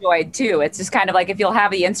be enjoyed too. It's just kind of like if you'll have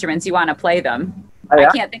the instruments, you want to play them. Yeah.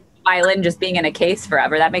 I can't think of a violin just being in a case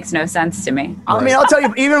forever. That makes no sense to me. I mean, I'll tell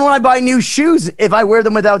you, even when I buy new shoes, if I wear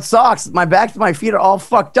them without socks, my back to my feet are all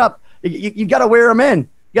fucked up. You got to wear them in.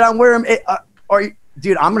 You got to wear them.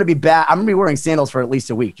 Dude, I'm gonna be bad. I'm gonna be wearing sandals for at least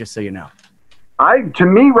a week, just so you know. To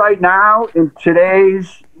me right now in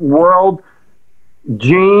today's world,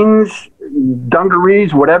 jeans,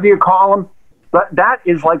 dungarees, whatever you call them, but that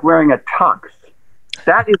is like wearing a tux.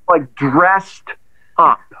 That is like dressed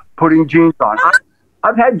up, putting jeans on.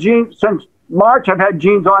 I've had jeans since March. I've had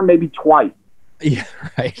jeans on maybe twice. Yeah,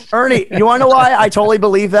 right. Ernie, you want to know why I totally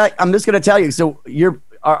believe that? I'm just going to tell you. So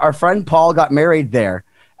our friend Paul got married there,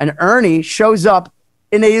 and Ernie shows up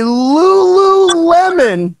in a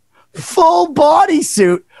Lululemon full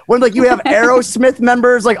bodysuit when like you have Aerosmith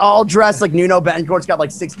members like all dressed like Nuno Betancourt's got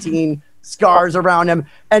like 16 scars around him,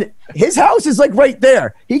 and his house is like right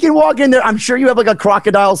there. He can walk in there. I'm sure you have like a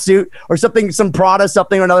crocodile suit or something, some Prada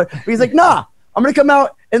something or another. But he's like, nah, I'm gonna come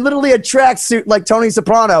out in literally a tracksuit like Tony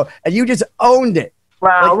Soprano, and you just owned it.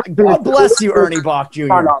 Wow. Like, God bless you, Ernie Bach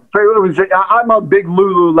Jr. I'm a big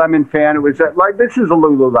Lululemon fan. It was like, this is a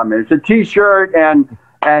Lululemon. It's a t-shirt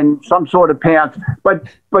and some sort of pants, but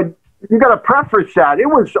you got to preface that it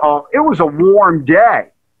was a warm day.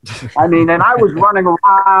 I mean, and I was running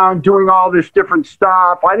around doing all this different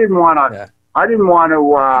stuff. I didn't want to,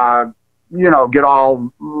 get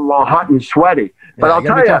all hot and sweaty. But I'll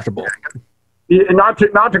tell you, not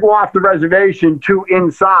to go off the reservation too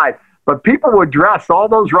inside. But people would dress. All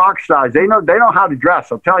those rock stars, they know how to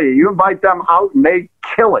dress. I'll tell you. You invite them out, and they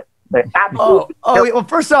kill it. They absolutely. Well,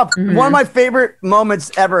 first off, one of my favorite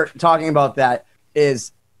moments ever talking about that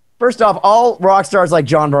is, first off, all rock stars like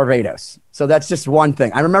John Barbados. So that's just one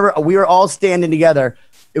thing. I remember we were all standing together.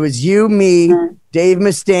 It was you, me, Dave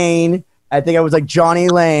Mustaine. I think I was like Johnny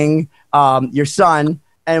Lang, your son,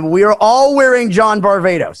 and we were all wearing John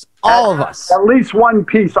Barbados. All of us. At least one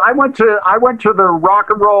piece. I went to the Rock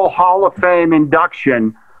and Roll Hall of Fame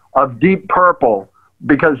induction of Deep Purple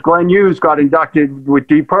because Glenn Hughes got inducted with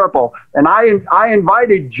Deep Purple, and I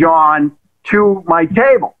invited John to my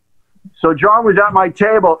table. So John was at my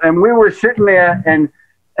table, and we were sitting there, and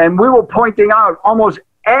we were pointing out almost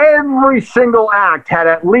every single act had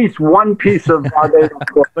at least one piece of Barbados.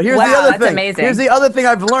 But here's the other thing. Amazing. Here's the other thing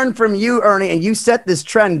I've learned from you, Ernie, and you set this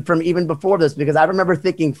trend from even before this, because I remember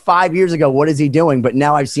thinking 5 years ago, what is he doing? But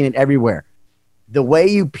now I've seen it everywhere. The way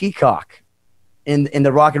you peacock in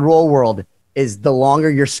the rock and roll world is the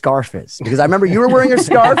longer your scarf is. Because I remember you were wearing your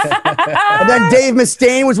scarf, and then Dave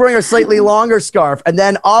Mustaine was wearing a slightly longer scarf, and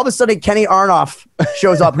then all of a sudden Kenny Aronoff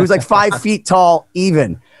shows up, who's like 5 feet tall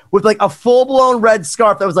even, with like a full-blown red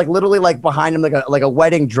scarf that was like literally like behind him like a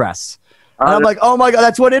wedding dress. And I'm like, oh my God,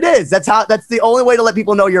 that's what it is. That's the only way to let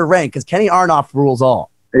people know your rank, because Kenny Aronoff rules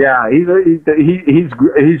all. Yeah, he's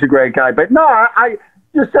a great guy. But no, I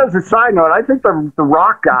just as a side note, I think the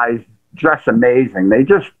rock guys dress amazing. They're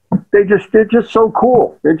just so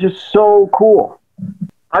cool. They're just so cool.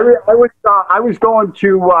 I was going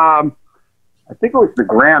to I think it was the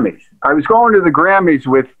Grammys. I was going to the Grammys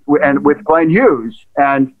with Glenn Hughes,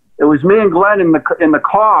 and it was me and Glenn in the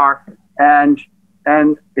car, and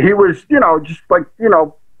he was just like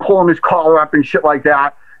pulling his collar up and shit like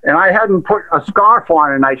that, and I hadn't put a scarf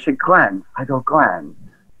on, and I said, Glenn, help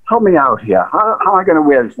me out here. How am I going to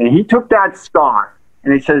wear this? And he took that scarf,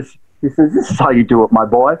 and he says, this is how you do it, my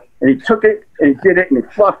boy. And he took it, and he did it, and he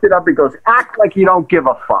fluffed it up. He goes, act like you don't give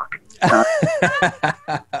a fuck.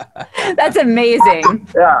 That's amazing.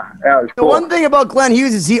 Yeah, it was cool. The one thing about Glenn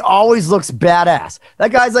Hughes is he always looks badass.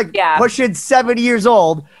 That guy's like pushing 70 years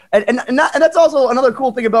old. And that's also another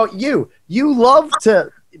cool thing about you. You love to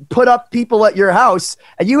put up people at your house,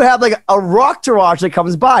 and you have like a rock entourage that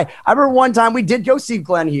comes by. I remember one time we did go see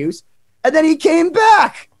Glenn Hughes, and then he came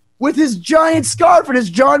back with his giant scarf and his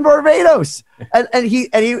John Barbados. And he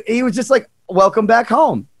was just like, welcome back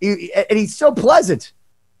home. And he's so pleasant.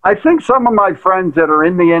 I think some of my friends that are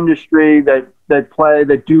in the industry that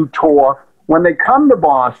do tour, when they come to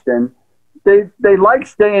Boston, they like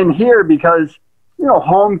staying here because,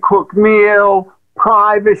 home cooked meal,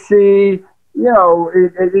 privacy,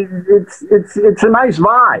 it's a nice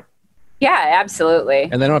vibe. Yeah, absolutely.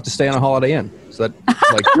 And they don't have to stay on a Holiday Inn. So that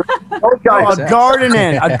a garden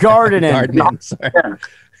inn. Sorry.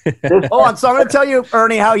 Hold on. So I'm going to tell you,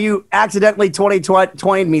 Ernie, how you accidentally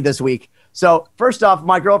 2020'd me this week. So first off,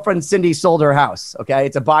 my girlfriend Cindy sold her house. Okay,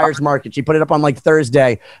 it's a buyer's market. She put it up on like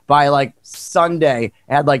Thursday. By like Sunday,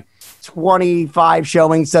 it had like 25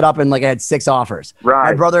 showings set up, and like I had 6 offers.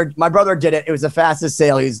 Right. My brother did it. It was the fastest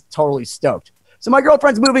sale. He's totally stoked. So my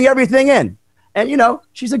girlfriend's moving everything in, and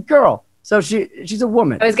she's a girl. So she's a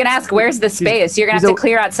woman. I was going to ask, where's the space? You're going to have to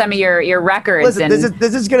clear out some of your records. Listen,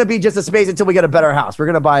 this is going to be just a space until we get a better house. We're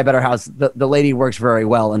going to buy a better house. The lady works very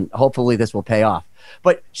well, and hopefully this will pay off.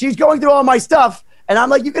 But she's going through all my stuff, and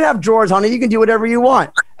I'm like, you can have drawers, honey. You can do whatever you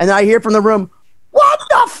want. And then I hear from the room, what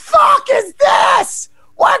the fuck is this?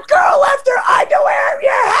 What girl left her underwear in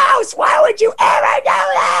your house? Why would you ever do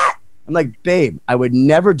that? I'm like, babe, I would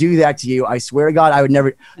never do that to you. I swear to God, I would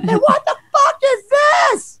never. And what the fuck is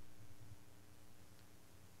this?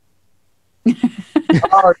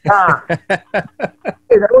 Oh, yeah.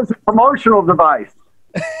 That was a promotional device.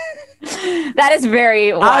 That is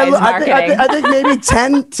very wise marketing. I think maybe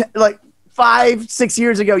 5, 6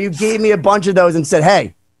 years ago, you gave me a bunch of those and said,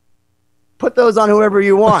 hey, put those on whoever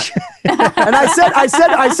you want. And I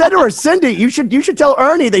said to her, Cindy, you should tell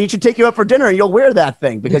Ernie that he should take you out for dinner and you'll wear that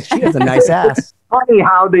thing because she has a nice ass. It's funny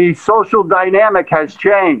how the social dynamic has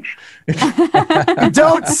changed. You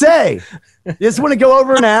don't say. You just want to go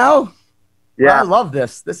over now? Yeah. I love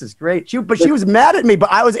this. This is great. She was mad at me,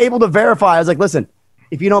 but I was able to verify. I was like, listen,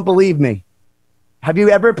 if you don't believe me, have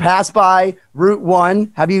you ever passed by Route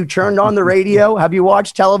 1? Have you turned on the radio? Have you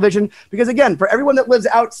watched television? Because again, for everyone that lives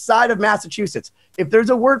outside of Massachusetts, if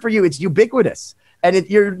there's a word for you, it's ubiquitous. And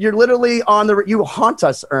you're literally you haunt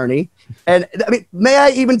us, Ernie. And I mean, may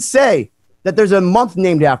I even say that there's a month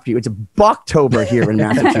named after you? It's Boktober here in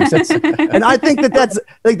Massachusetts. And I think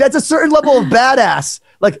that's a certain level of badass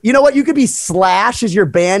Like, you know what? You could be Slash as your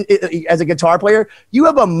band as a guitar player. You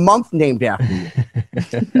have a month named after you.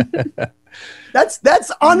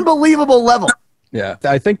 That's unbelievable level. Yeah,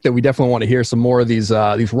 I think that we definitely want to hear some more of these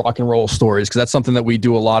rock and roll stories, because that's something that we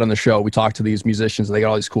do a lot on the show. We talk to these musicians, and they got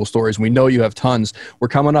all these cool stories. We know you have tons. We're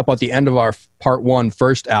coming up at the end of our part 1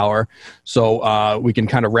 first hour, so we can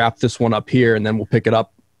kind of wrap this one up here, and then we'll pick it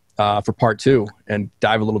up for part 2 and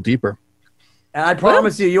dive a little deeper. And I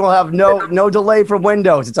promise you will have no delay from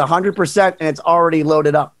Windows. It's 100% and it's already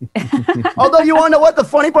loaded up. Although, you want to know what the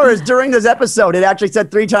funny part is? During this episode, it actually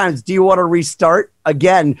said 3 times, do you want to restart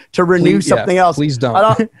again to renew something else? Please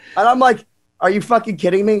don't. And I'm like, are you fucking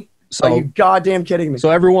kidding me? Are you goddamn kidding me?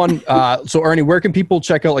 So everyone, so Ernie, where can people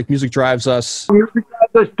check out like Music Drives Us?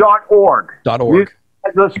 MusicDrivesus.org.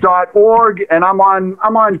 MusicDrivesus.org, and I'm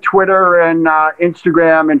on Twitter and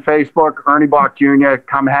Instagram and Facebook. Ernie Bach Jr.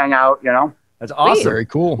 Come hang out, you know. That's awesome. Very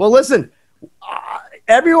cool. Well, listen,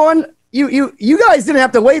 everyone, you guys didn't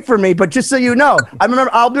have to wait for me, but just so you know,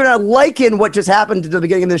 I'll be going to liken what just happened at the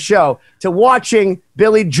beginning of this show to watching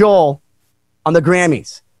Billy Joel on the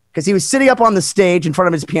Grammys, because he was sitting up on the stage in front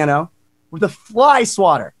of his piano with a fly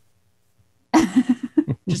swatter,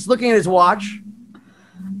 just looking at his watch,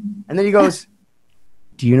 and then he goes,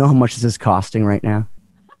 "Do you know how much this is costing right now?"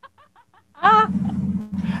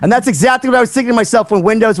 And that's exactly what I was thinking to myself when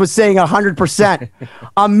Windows was saying 100%.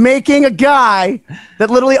 I'm making a guy that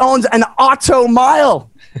literally owns an auto mile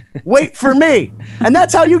wait for me. And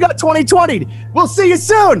that's how you got 2020. We'll see you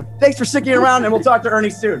soon. Thanks for sticking around, and we'll talk to Ernie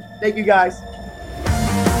soon. Thank you, guys.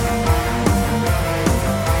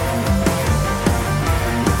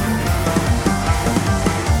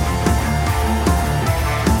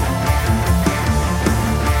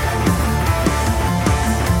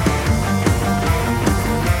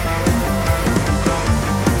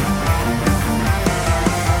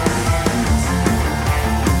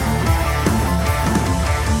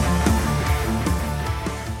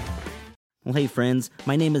 Well, hey friends,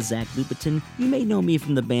 my name is Zach Lupetin. You may know me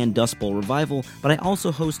from the band Dust Bowl Revival, but I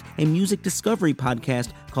also host a music discovery podcast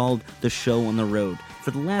called The Show on the Road.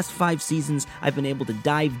 For the last 5 seasons, I've been able to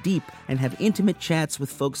dive deep and have intimate chats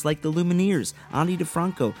with folks like the Lumineers, Ani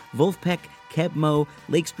DeFranco, Wolfpack, Keb Mo,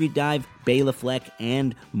 Lake Street Dive, Bela Fleck,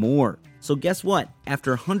 and more. So guess what?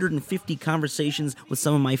 After 150 conversations with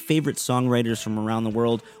some of my favorite songwriters from around the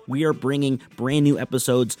world, we are bringing brand new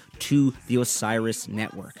episodes to the Osiris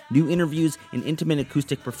Network. New interviews and intimate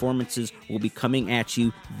acoustic performances will be coming at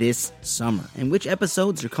you this summer. And which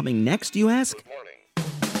episodes are coming next, you ask?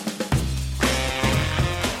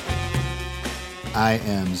 I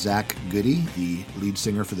am Zach Goody, the lead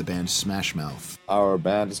singer for the band Smash Mouth. Our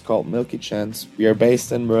band is called Milky Chance. We are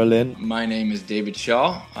based in Berlin. My name is David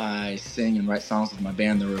Shaw. I sing and write songs with my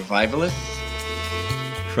band, The Revivalists.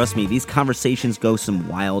 Trust me, these conversations go some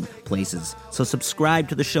wild places. So subscribe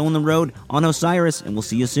to The Show on the Road on Osiris, and we'll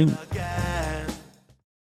see you soon.